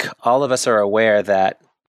 I think all of us are aware that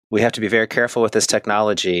we have to be very careful with this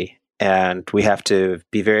technology, and we have to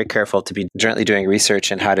be very careful to be gently doing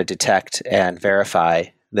research in how to detect and verify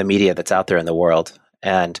the media that's out there in the world.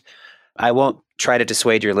 And I won't try to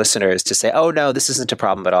dissuade your listeners to say, oh, no, this isn't a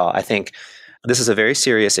problem at all. I think this is a very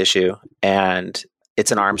serious issue, and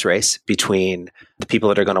it's an arms race between the people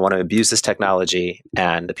that are going to want to abuse this technology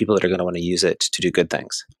and the people that are going to want to use it to do good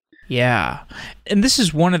things. Yeah. And this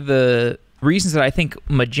is one of the reasons that I think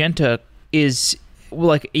Magenta is,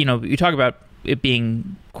 you talk about it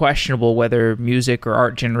being questionable whether music or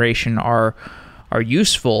art generation are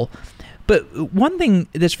useful. But one thing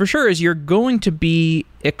that's for sure is you're going to be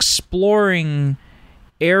exploring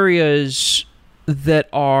areas that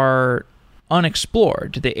are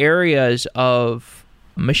unexplored, the areas of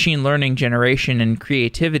machine learning generation and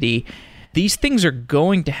creativity. These things are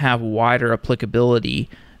going to have wider applicability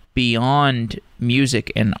beyond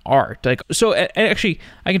music and art. Actually,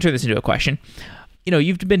 I can turn this into a question.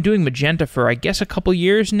 You've been doing Magenta for, I guess, a couple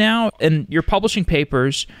years now, and you're publishing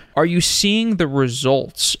papers. Are you seeing the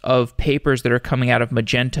results of papers that are coming out of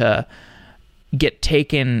Magenta get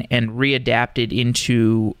taken and readapted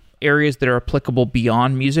into areas that are applicable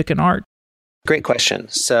beyond music and art? Great question.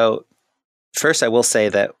 So first, I will say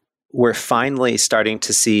that we're finally starting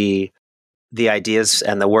to see the ideas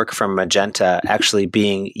and the work from Magenta actually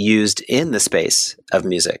being used in the space of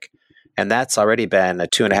music. And that's already been a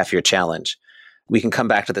 2.5-year challenge. We can come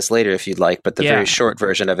back to this later if you'd like, but the very short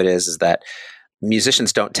version of it is that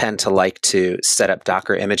musicians don't tend to like to set up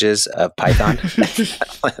Docker images of Python.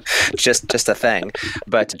 just a thing.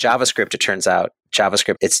 But JavaScript, it turns out,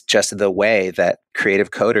 it's just the way that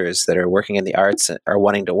creative coders that are working in the arts are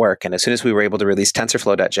wanting to work. And as soon as we were able to release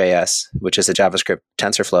TensorFlow.js, which is a JavaScript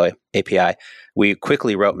TensorFlow API, we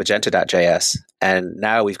quickly wrote Magenta.js. And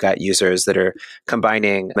now we've got users that are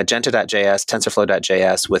combining Magenta.js,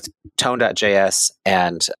 TensorFlow.js with Tone.js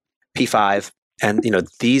and P5. And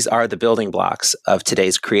these are the building blocks of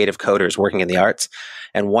today's creative coders working in the arts.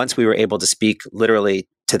 And once we were able to speak literally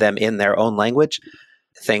to them in their own language,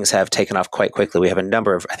 things have taken off quite quickly. We have a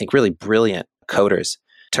number of, I think, really brilliant coders.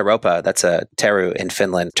 Taropa, that's a Taru in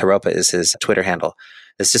Finland. Taropa is his Twitter handle.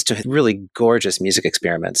 It's just really gorgeous music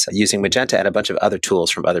experiments using Magenta and a bunch of other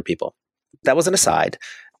tools from other people. That was an aside.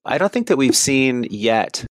 I don't think that we've seen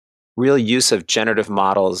yet real use of generative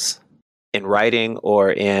models in writing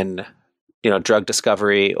or in drug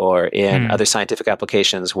discovery or in other scientific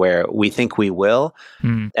applications where we think we will.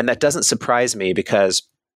 And that doesn't surprise me because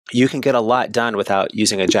you can get a lot done without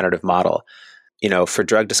using a generative model. For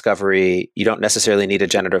drug discovery, you don't necessarily need a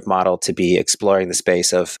generative model to be exploring the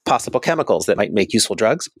space of possible chemicals that might make useful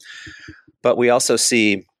drugs. But we also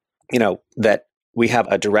see, that we have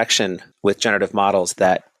a direction with generative models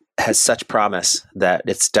that has such promise that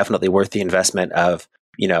it's definitely worth the investment of,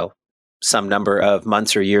 some number of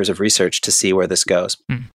months or years of research to see where this goes.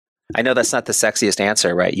 I know that's not the sexiest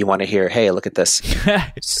answer, right? You want to hear, hey, look at this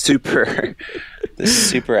super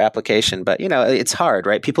application. But, it's hard,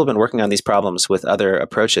 right? People have been working on these problems with other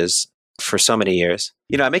approaches for so many years.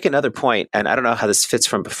 I make another point, and I don't know how this fits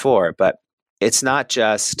from before, but it's not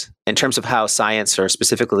just in terms of how science or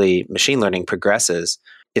specifically machine learning progresses.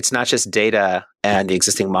 It's not just data and the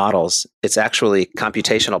existing models. It's actually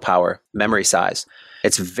computational power, memory size.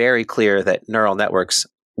 It's very clear that neural networks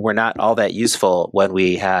were not all that useful when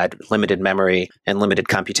we had limited memory and limited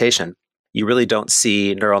computation. You really don't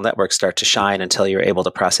see neural networks start to shine until you're able to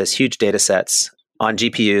process huge data sets on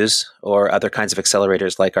GPUs or other kinds of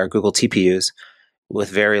accelerators like our Google TPUs with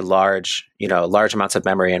very large amounts of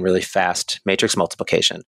memory and really fast matrix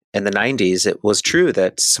multiplication. in the 90s, it was true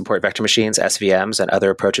that support vector machines, SVMs, and other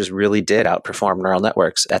approaches really did outperform neural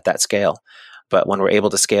networks at that scale. But when we're able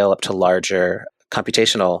to scale up to larger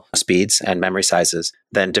computational speeds and memory sizes,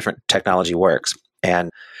 then different technology works. And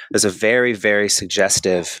there's a very, very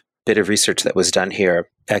suggestive bit of research that was done here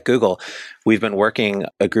at Google. We've been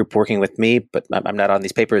a group working with me, but I'm not on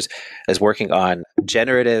these papers, is working on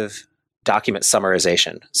generative document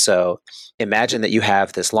summarization. So imagine that you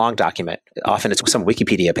have this long document. Often it's some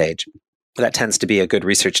Wikipedia page. That tends to be a good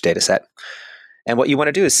research data set. And what you want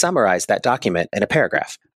to do is summarize that document in a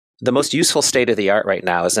paragraph. The most useful state of the art right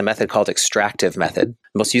now is a method called extractive method.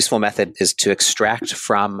 The most useful method is to extract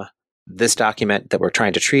from this document that we're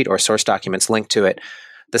trying to treat or source documents linked to it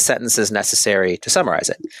the sentences necessary to summarize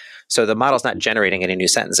it. So the model's not generating any new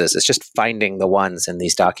sentences. It's just finding the ones in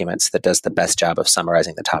these documents that does the best job of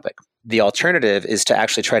summarizing the topic. The alternative is to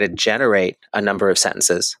actually try to generate a number of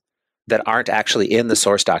sentences that aren't actually in the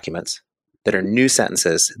source documents, that are new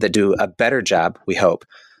sentences that do a better job, we hope,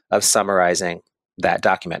 of summarizing that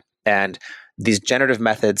document. And these generative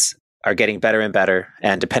methods are getting better and better,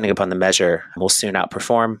 and depending upon the measure, will soon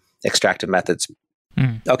outperform extractive methods.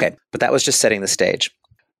 Okay, but that was just setting the stage.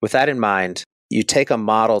 With that in mind, you take a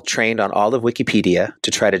model trained on all of Wikipedia to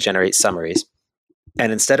try to generate summaries.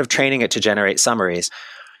 And instead of training it to generate summaries,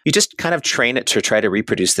 you just kind of train it to try to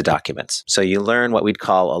reproduce the documents. So you learn what we'd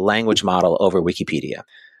call a language model over Wikipedia.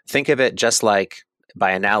 Think of it just like, by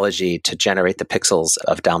analogy, to generate the pixels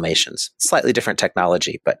of Dalmatians. Slightly different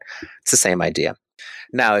technology, but it's the same idea.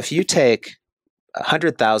 Now, if you take a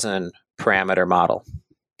 100,000 parameter model,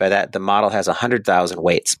 by that the model has 100,000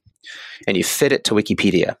 weights, and you fit it to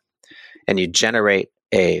Wikipedia, and you generate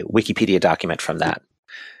a Wikipedia document from that,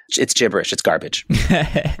 it's gibberish, it's garbage.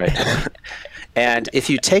 Right? And if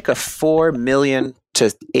you take a 4 million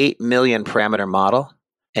to 8 million parameter model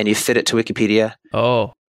and you fit it to Wikipedia,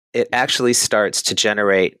 it actually starts to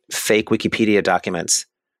generate fake Wikipedia documents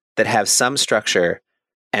that have some structure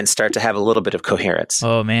and start to have a little bit of coherence.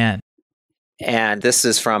 Oh, man. And this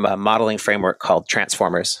is from a modeling framework called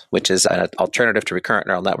Transformers, which is an alternative to recurrent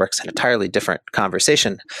neural networks, an entirely different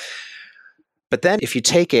conversation. But then if you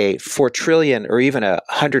take a 4 trillion or even a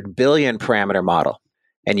 100 billion parameter model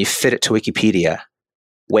and you fit it to Wikipedia,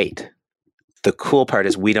 wait. The cool part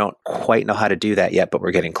is we don't quite know how to do that yet, but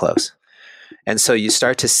we're getting close. And so you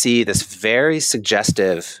start to see this very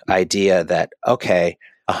suggestive idea that, okay,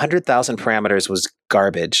 100,000 parameters was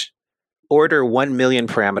garbage. Order 1 million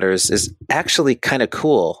parameters is actually kind of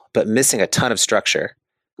cool, but missing a ton of structure.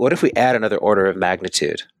 What if we add another order of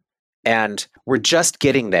magnitude? And we're just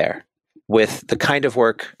getting there with the kind of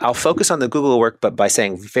work. I'll focus on the Google work, but by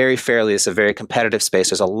saying very fairly, it's a very competitive space.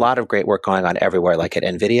 There's a lot of great work going on everywhere, like at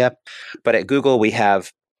NVIDIA. But at Google, we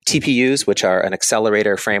have TPUs, which are an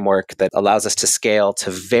accelerator framework that allows us to scale to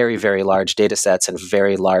very, very large data sets and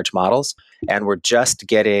very large models. And we're just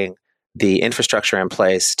getting the infrastructure in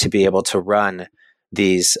place to be able to run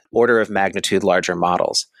these order of magnitude larger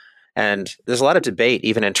models. And there's a lot of debate,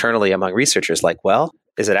 even internally among researchers, like, well,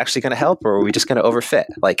 is it actually going to help, or are we just going to overfit?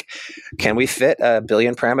 Like, can we fit a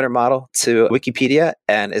billion parameter model to Wikipedia?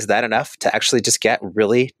 And is that enough to actually just get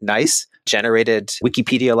really nice generated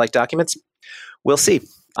Wikipedia-like documents? We'll see.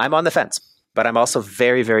 I'm on the fence, but I'm also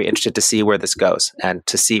very, very interested to see where this goes and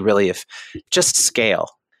to see really if just scale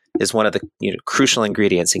is one of the crucial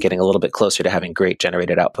ingredients in getting a little bit closer to having great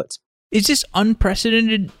generated outputs. Is this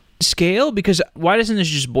unprecedented scale? Because why doesn't this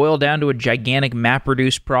just boil down to a gigantic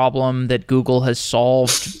MapReduce problem that Google has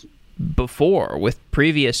solved before with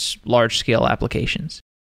previous large-scale applications?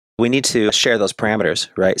 We need to share those parameters,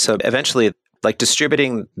 right? So eventually, like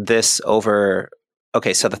distributing this over,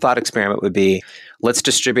 okay, so the thought experiment would be, let's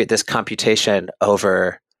distribute this computation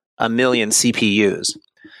over 1 million CPUs.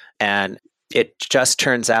 And it just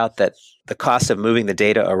turns out that the cost of moving the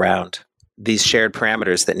data around these shared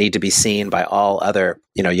parameters that need to be seen by all other,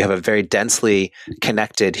 you have a very densely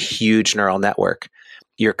connected, huge neural network.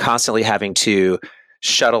 You're constantly having to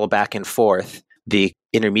shuttle back and forth the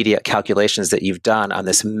intermediate calculations that you've done on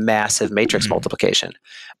this massive matrix multiplication.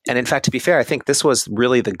 And in fact, to be fair, I think this was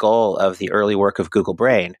really the goal of the early work of Google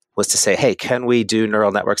Brain, was to say, hey, can we do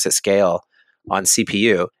neural networks at scale on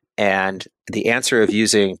CPU? And the answer of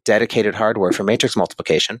using dedicated hardware for matrix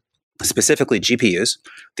multiplication, specifically GPUs,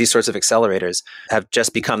 these sorts of accelerators, have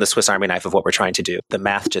just become the Swiss Army knife of what we're trying to do. The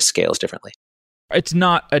math just scales differently. It's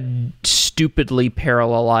not a stupidly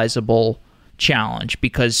parallelizable challenge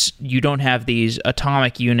because you don't have these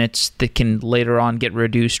atomic units that can later on get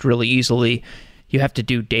reduced really easily. You have to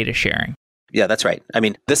do data sharing. Yeah, that's right. I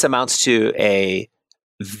mean, this amounts to a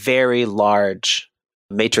very large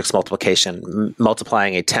matrix multiplication,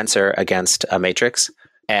 multiplying a tensor against a matrix.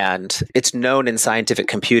 And it's known in scientific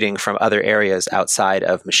computing from other areas outside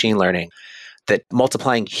of machine learning that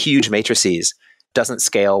multiplying huge matrices doesn't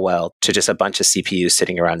scale well to just a bunch of CPUs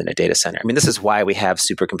sitting around in a data center. I mean, this is why we have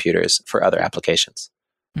supercomputers for other applications.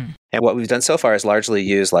 And what we've done so far is largely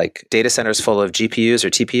use like data centers full of GPUs or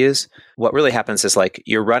TPUs. What really happens is like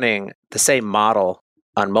you're running the same model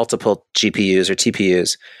on multiple GPUs or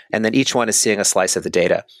TPUs, and then each one is seeing a slice of the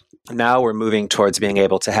data. Now we're moving towards being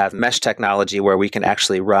able to have mesh technology where we can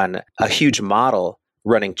actually run a huge model,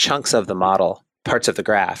 running chunks of the model, parts of the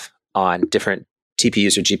graph on different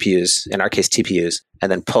TPUs or GPUs, in our case TPUs,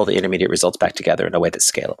 and then pull the intermediate results back together in a way that's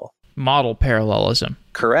scalable. Model parallelism.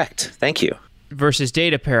 Correct. Thank you. Versus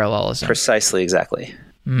data parallelism. Precisely, exactly.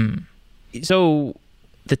 So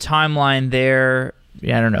the timeline there,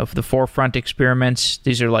 I don't know, for the Forefront experiments,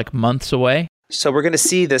 these are like months away? So we're going to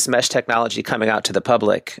see this mesh technology coming out to the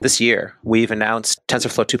public this year. We've announced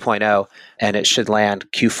TensorFlow 2.0, and it should land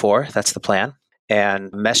Q4. That's the plan. And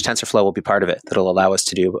Mesh TensorFlow will be part of it. That'll allow us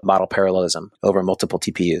to do model parallelism over multiple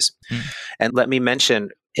TPUs. And let me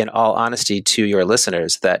mention, in all honesty to your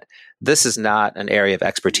listeners, that this is not an area of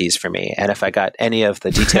expertise for me. And if I got any of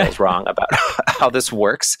the details wrong about how this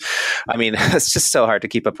works, I mean, it's just so hard to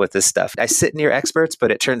keep up with this stuff. I sit near experts,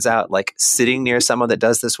 but it turns out like sitting near someone that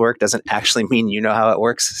does this work doesn't actually mean you know how it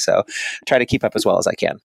works. So try to keep up as well as I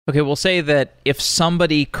can. Okay, we'll say that if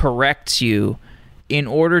somebody corrects you, in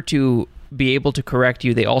order to be able to correct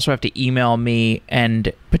you, they also have to email me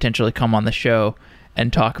and potentially come on the show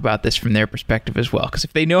and talk about this from their perspective as well. Because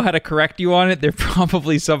if they know how to correct you on it, they're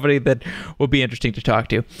probably somebody that will be interesting to talk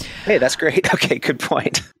to. Hey, that's great. Okay, good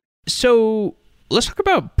point. So let's talk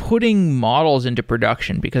about putting models into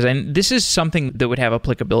production, because this is something that would have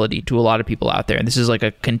applicability to a lot of people out there. And this is like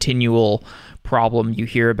a continual problem you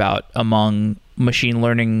hear about among machine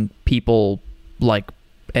learning people like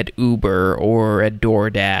at Uber or at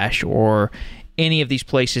DoorDash or any of these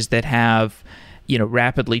places that have,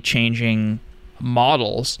 rapidly changing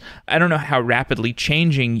models. I don't know how rapidly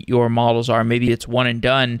changing your models are. Maybe it's one and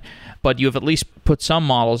done, but you have at least put some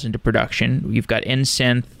models into production. You've got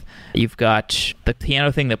NSynth, you've got the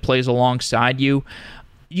piano thing that plays alongside you.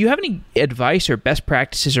 Do you have any advice or best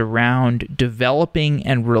practices around developing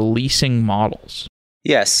and releasing models?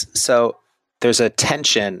 Yes. So there's a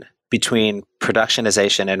tension between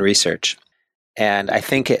productionization and research. And I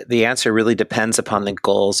think the answer really depends upon the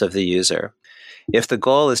goals of the user. If the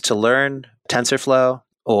goal is to learn TensorFlow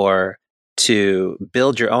or to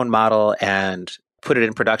build your own model and put it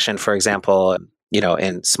in production, for example,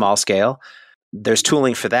 in small scale, there's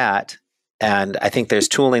tooling for that. And I think there's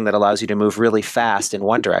tooling that allows you to move really fast in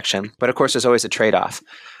one direction. But of course, there's always a trade-off.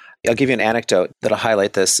 I'll give you an anecdote that'll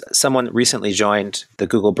highlight this. Someone recently joined the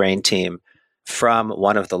Google Brain team from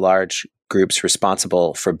one of the large groups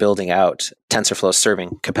responsible for building out TensorFlow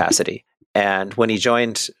serving capacity. And when he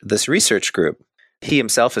joined this research group, he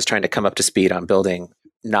himself is trying to come up to speed on building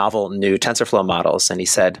novel new TensorFlow models. And he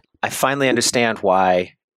said, I finally understand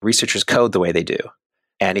why researchers code the way they do.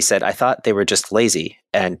 And he said, I thought they were just lazy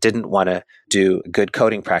and didn't want to do good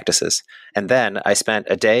coding practices. And then I spent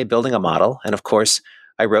a day building a model. And of course,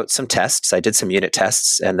 I wrote some tests. I did some unit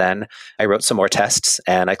tests, and then I wrote some more tests,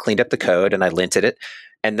 and I cleaned up the code and I linted it.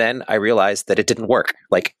 And then I realized that it didn't work.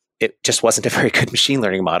 Like, it just wasn't a very good machine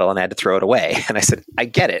learning model, and I had to throw it away. And I said, I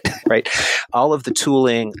get it, right? All of the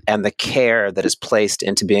tooling and the care that is placed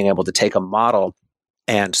into being able to take a model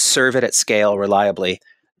and serve it at scale reliably,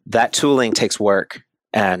 that tooling takes work.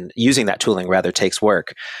 And using that tooling rather takes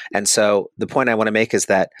work. And so the point I want to make is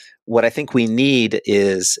that what I think we need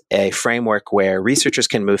is a framework where researchers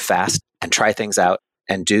can move fast and try things out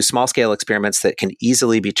and do small scale experiments that can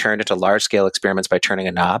easily be turned into large scale experiments by turning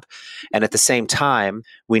a knob. And at the same time,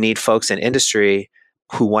 we need folks in industry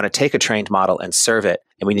who want to take a trained model and serve it.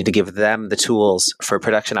 And we need to give them the tools for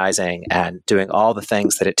productionizing and doing all the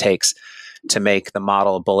things that it takes to make the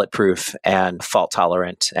model bulletproof and fault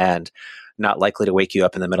tolerant and not likely to wake you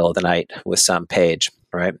up in the middle of the night with some page,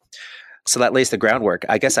 right? So that lays the groundwork.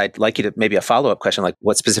 I guess I'd like you to maybe a follow-up question, like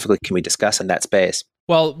what specifically can we discuss in that space?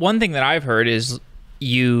 Well, one thing that I've heard is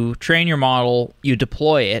you train your model, you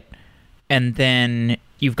deploy it, and then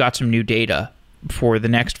you've got some new data for the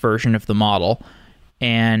next version of the model.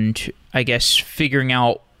 And I guess figuring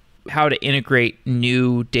out how to integrate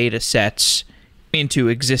new data sets into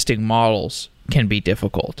existing models can be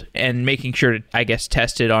difficult, and making sure to, I guess,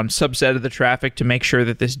 test it on subset of the traffic to make sure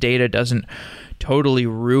that this data doesn't totally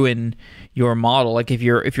ruin your model. Like if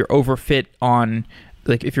you're overfit on,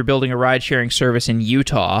 like if you're building a ride sharing service in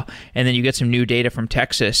Utah and then you get some new data from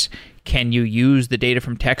Texas, can you use the data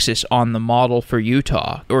from Texas on the model for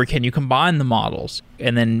Utah? Or can you combine the models?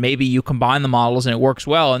 And then maybe you combine the models and it works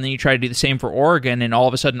well, and then you try to do the same for Oregon, and all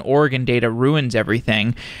of a sudden Oregon data ruins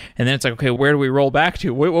everything. And then it's like, okay, where do we roll back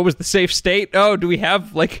to? What was the safe state? Oh, do we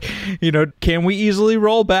have can we easily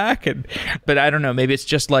roll back? But I don't know, maybe it's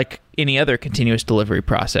just like any other continuous delivery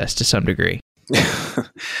process to some degree.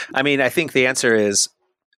 I mean, I think the answer is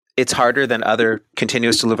it's harder than other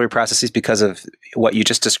continuous delivery processes because of what you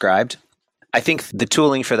just described. I think the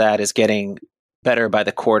tooling for that is getting better by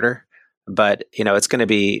the quarter, but it's going to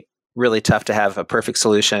be really tough to have a perfect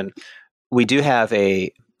solution. We do have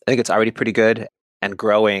I think it's already pretty good and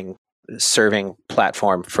growing serving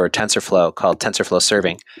platform for TensorFlow called TensorFlow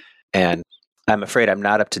Serving. And I'm afraid I'm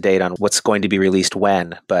not up to date on what's going to be released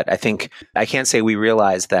when, but I think I can say we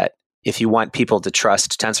realize that if you want people to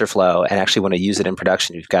trust TensorFlow and actually want to use it in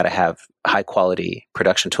production, you've got to have high quality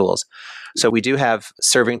production tools. So we do have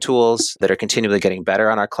serving tools that are continually getting better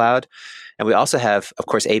on our cloud. And we also have, of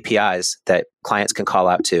course, APIs that clients can call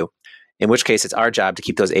out to, in which case it's our job to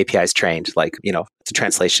keep those APIs trained, like, the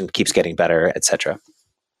translation keeps getting better, et cetera.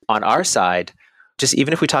 On our side, just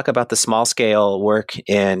even if we talk about the small scale work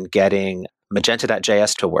in getting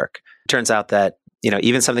Magenta.js to work, it turns out that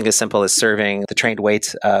even something as simple as serving the trained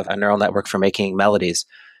weights of a neural network for making melodies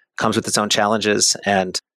comes with its own challenges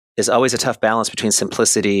and is always a tough balance between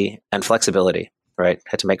simplicity and flexibility, right?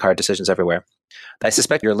 Had to make hard decisions everywhere. I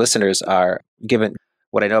suspect your listeners are, given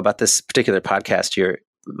what I know about this particular podcast,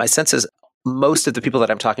 my sense is most of the people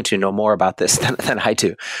that I'm talking to know more about this than I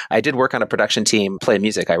do. I did work on a production team, play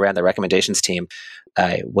music. I ran the recommendations team.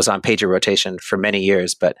 I was on pager rotation for many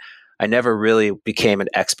years, but I never really became an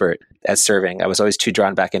expert at serving. I was always too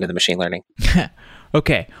drawn back into the machine learning.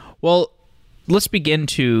 Okay. Well, let's begin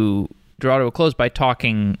to draw to a close by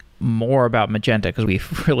talking more about Magenta, because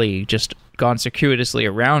we've really just gone circuitously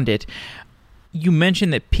around it. You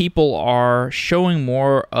mentioned that people are showing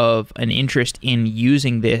more of an interest in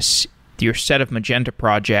using your set of Magenta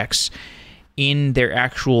projects, in their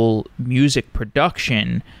actual music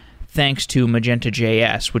production, thanks to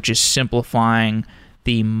Magenta.js, which is simplifying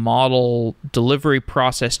the model delivery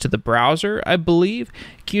process to the browser, I believe.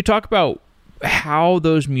 Can you talk about how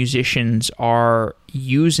those musicians are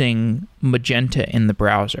using Magenta in the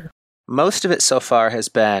browser? Most of it so far has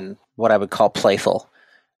been what I would call playful.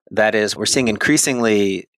 That is, we're seeing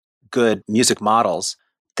increasingly good music models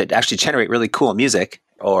that actually generate really cool music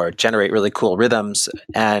or generate really cool rhythms.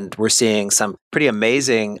 And we're seeing some pretty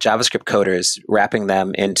amazing JavaScript coders wrapping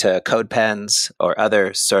them into CodePens or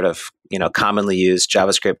other sort of commonly used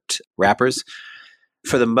JavaScript wrappers.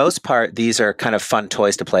 For the most part, these are kind of fun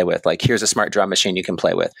toys to play with. Like, here's a smart drum machine you can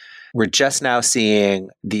play with. We're just now seeing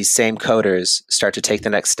these same coders start to take the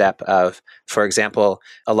next step of, for example,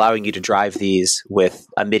 allowing you to drive these with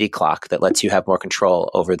a MIDI clock that lets you have more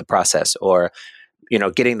control over the process, or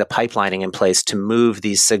getting the pipelining in place to move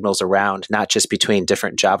these signals around, not just between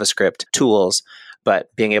different JavaScript tools,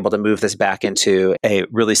 but being able to move this back into a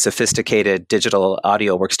really sophisticated digital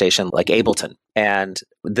audio workstation like Ableton. And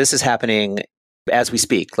this is happening as we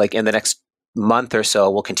speak. Like, in the next month or so,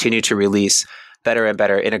 we'll continue to release better and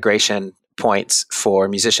better integration points for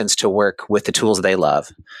musicians to work with the tools they love.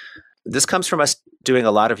 This comes from us doing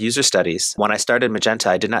a lot of user studies. When I started Magenta,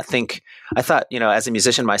 I thought, as a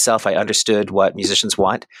musician myself, I understood what musicians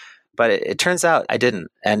want, but it turns out I didn't.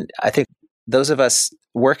 And I think those of us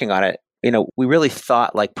working on it, we really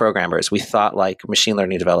thought like programmers. We thought like machine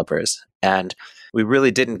learning developers. And we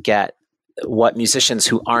really didn't get what musicians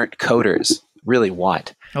who aren't coders really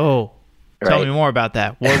want. Oh, tell me more about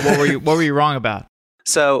that. What were you wrong about?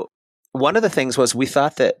 So one of the things was we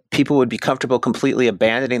thought that people would be comfortable completely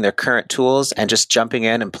abandoning their current tools and just jumping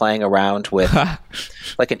in and playing around with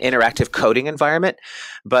like an interactive coding environment.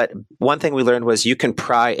 But one thing we learned was you can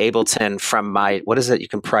pry Ableton from you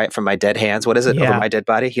can pry it from my dead hands. What is it? Over my dead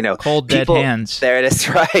body? Cold dead hands. There it is,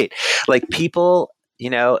 right. Like, people,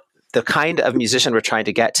 the kind of musician we're trying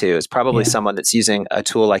to get to is probably someone that's using a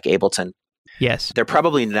tool like Ableton. Yes. They're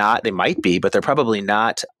probably not, they might be, but they're probably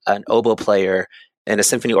not an oboe player in a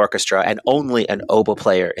symphony orchestra and only an oboe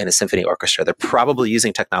player in a symphony orchestra. They're probably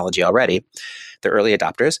using technology already. They're early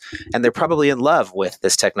adopters, and they're probably in love with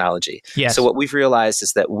this technology. Yes. So what we've realized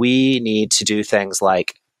is that we need to do things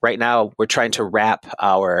like, right now, we're trying to wrap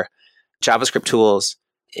our JavaScript tools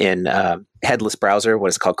in headless browser, what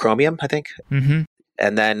is it called? Chromium, I think. Mm-hmm.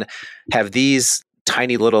 And then have these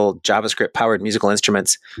tiny little JavaScript powered musical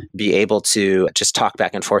instruments be able to just talk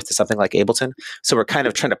back and forth to something like Ableton. So we're kind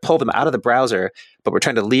of trying to pull them out of the browser, but we're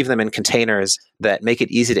trying to leave them in containers that make it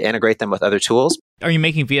easy to integrate them with other tools. Are you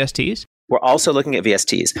making VSTs? We're also looking at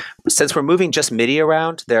VSTs. Since we're moving just MIDI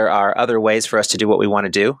around, there are other ways for us to do what we want to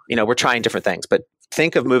do. We're trying different things, but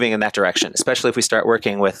think of moving in that direction, especially if we start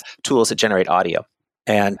working with tools that generate audio.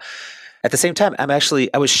 And at the same time,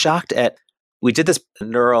 I was shocked we did this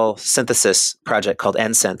neural synthesis project called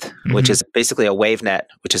NSynth, which is basically a WaveNet,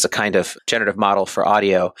 which is a kind of generative model for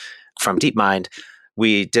audio from DeepMind.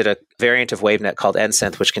 We did a variant of WaveNet called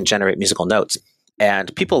NSynth, which can generate musical notes.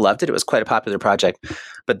 And people loved it. It was quite a popular project.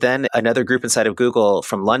 But then another group inside of Google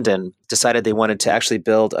from London decided they wanted to actually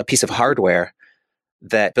build a piece of hardware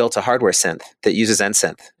that built a hardware synth that uses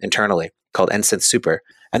NSynth internally called NSynth Super.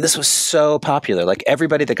 And this was so popular. Like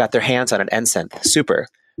everybody that got their hands on an NSynth Super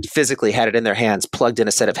physically had it in their hands, plugged in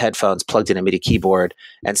a set of headphones, plugged in a MIDI keyboard,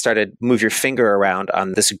 and started move your finger around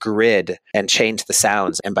on this grid and change the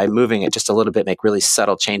sounds. And by moving it just a little bit, make really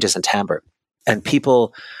subtle changes in timbre. And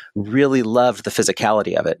people really loved the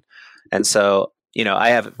physicality of it. And so, I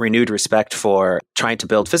have renewed respect for trying to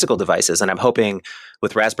build physical devices. And I'm hoping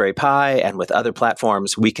with Raspberry Pi and with other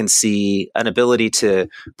platforms, we can see an ability to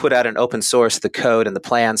put out an open source, the code and the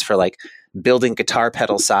plans for like building guitar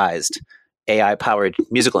pedal sized AI powered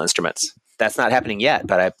musical instruments. That's not happening yet,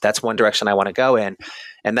 but that's one direction I want to go in.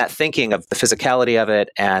 And that thinking of the physicality of it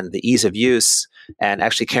and the ease of use and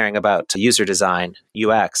actually caring about user design,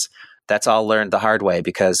 UX, that's all learned the hard way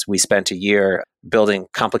because we spent a year building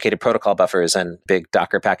complicated protocol buffers and big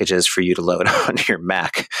Docker packages for you to load on your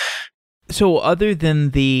Mac. So other than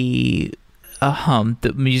the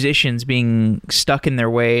musicians being stuck in their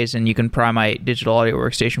ways and you can pry my digital audio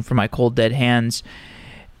workstation from my cold dead hands,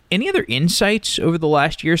 any other insights over the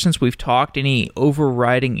last year since we've talked? Any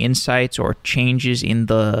overriding insights or changes in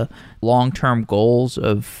the long-term goals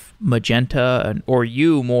of Magenta, or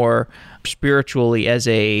you more spiritually as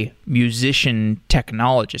a musician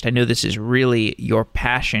technologist? I know this is really your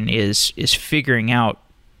passion, is figuring out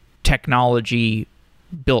technology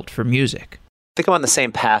built for music. I think I'm on the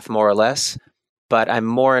same path more or less, but I'm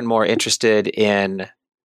more and more interested in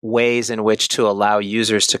ways in which to allow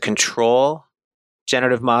users to control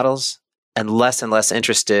generative models and less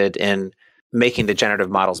interested in making the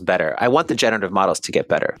generative models better. I want the generative models to get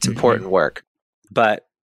better. It's important work. But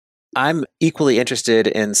I'm equally interested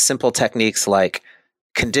in simple techniques like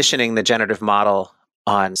conditioning the generative model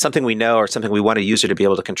on something we know or something we want a user to be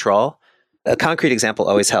able to control. A concrete example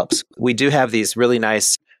always helps. We do have these really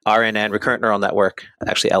nice RNN, recurrent neural network,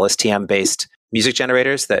 actually LSTM-based music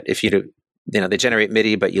generators that if you do, they generate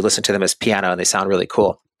MIDI, but you listen to them as piano and they sound really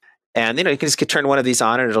cool. And, you can just turn one of these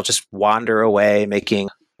on and it'll just wander away making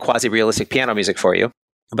quasi-realistic piano music for you.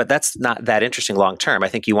 But that's not that interesting long term. I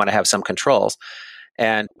think you want to have some controls.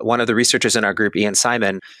 And one of the researchers in our group, Ian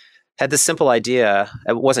Simon, had this simple idea.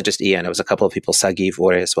 It wasn't just Ian, it was a couple of people, Sagi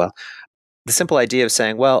Vore as well. The simple idea of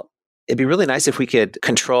saying, well, it'd be really nice if we could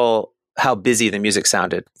control how busy the music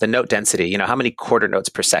sounded, the note density, how many quarter notes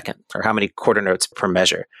per second or how many quarter notes per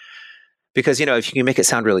measure. Because, if you can make it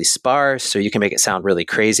sound really sparse or you can make it sound really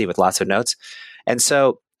crazy with lots of notes. And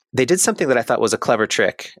so they did something that I thought was a clever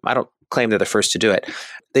trick. I don't claim they're the first to do it.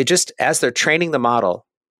 They just, as they're training the model,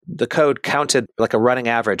 the code counted like a running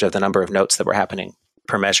average of the number of notes that were happening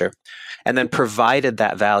per measure, and then provided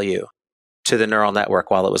that value to the neural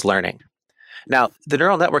network while it was learning. Now, the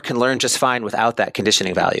neural network can learn just fine without that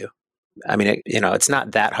conditioning value. I mean, it's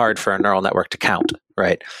not that hard for a neural network to count,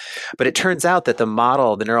 right? But it turns out that the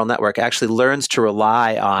neural network actually learns to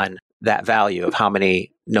rely on that value of how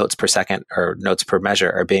many notes per second or notes per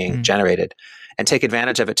measure are being generated and take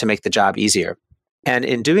advantage of it to make the job easier. And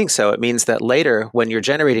in doing so, it means that later when you're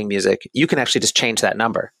generating music, you can actually just change that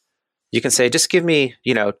number. You can say, just give me,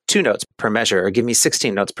 2 notes per measure or give me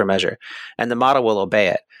 16 notes per measure, and the model will obey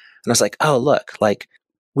it. And I was like, oh, look,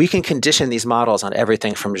 we can condition these models on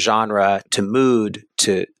everything from genre to mood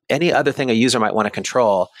to any other thing a user might want to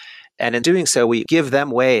control. And in doing so, we give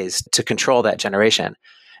them ways to control that generation.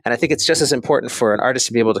 And I think it's just as important for an artist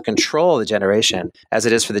to be able to control the generation as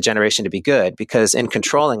it is for the generation to be good, because in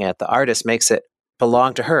controlling it, the artist makes it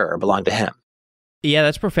belong to her or belong to him. Yeah,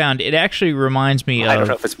 that's profound. It actually reminds me of... I don't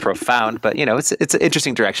know if it's profound, but it's an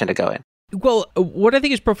interesting direction to go in. Well, what I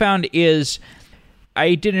think is profound is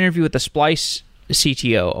I did an interview with the Splice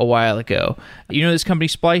CTO a while ago. You know this company,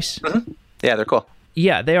 Splice? Mm-hmm. Yeah, they're cool.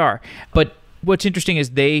 Yeah, they are. But what's interesting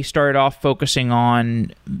is they started off focusing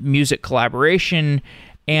on music collaboration,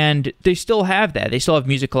 and they still have that. They still have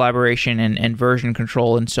music collaboration and version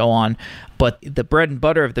control and so on. But the bread and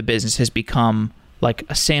butter of the business has become like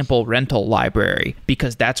a sample rental library,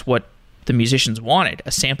 because that's what the musicians wanted: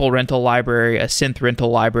 a sample rental library, a synth rental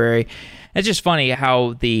library. It's just funny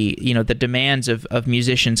how the demands of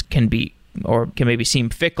musicians can be or can maybe seem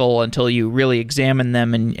fickle until you really examine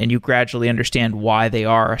them and you gradually understand why they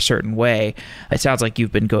are a certain way. It sounds like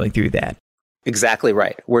you've been going through that. Exactly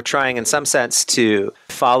right. We're trying in some sense to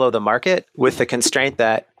follow the market with the constraint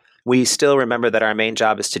that we still remember that our main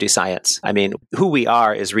job is to do science. I mean, who we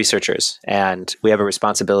are is researchers, and we have a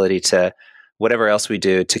responsibility to whatever else we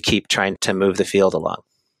do to keep trying to move the field along.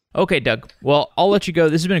 Okay, Doug. Well, I'll let you go.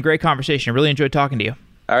 This has been a great conversation. I really enjoyed talking to you.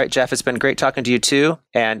 All right, Jeff, it's been great talking to you too.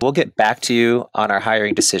 And we'll get back to you on our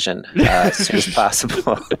hiring decision as soon as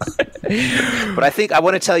possible. But I think I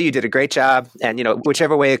want to tell you did a great job. And,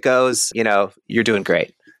 whichever way it goes, you're doing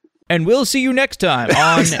great. And we'll see you next time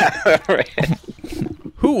on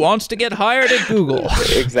Who Wants to Get Hired at Google?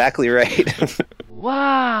 Exactly right.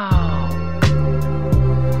 Wow.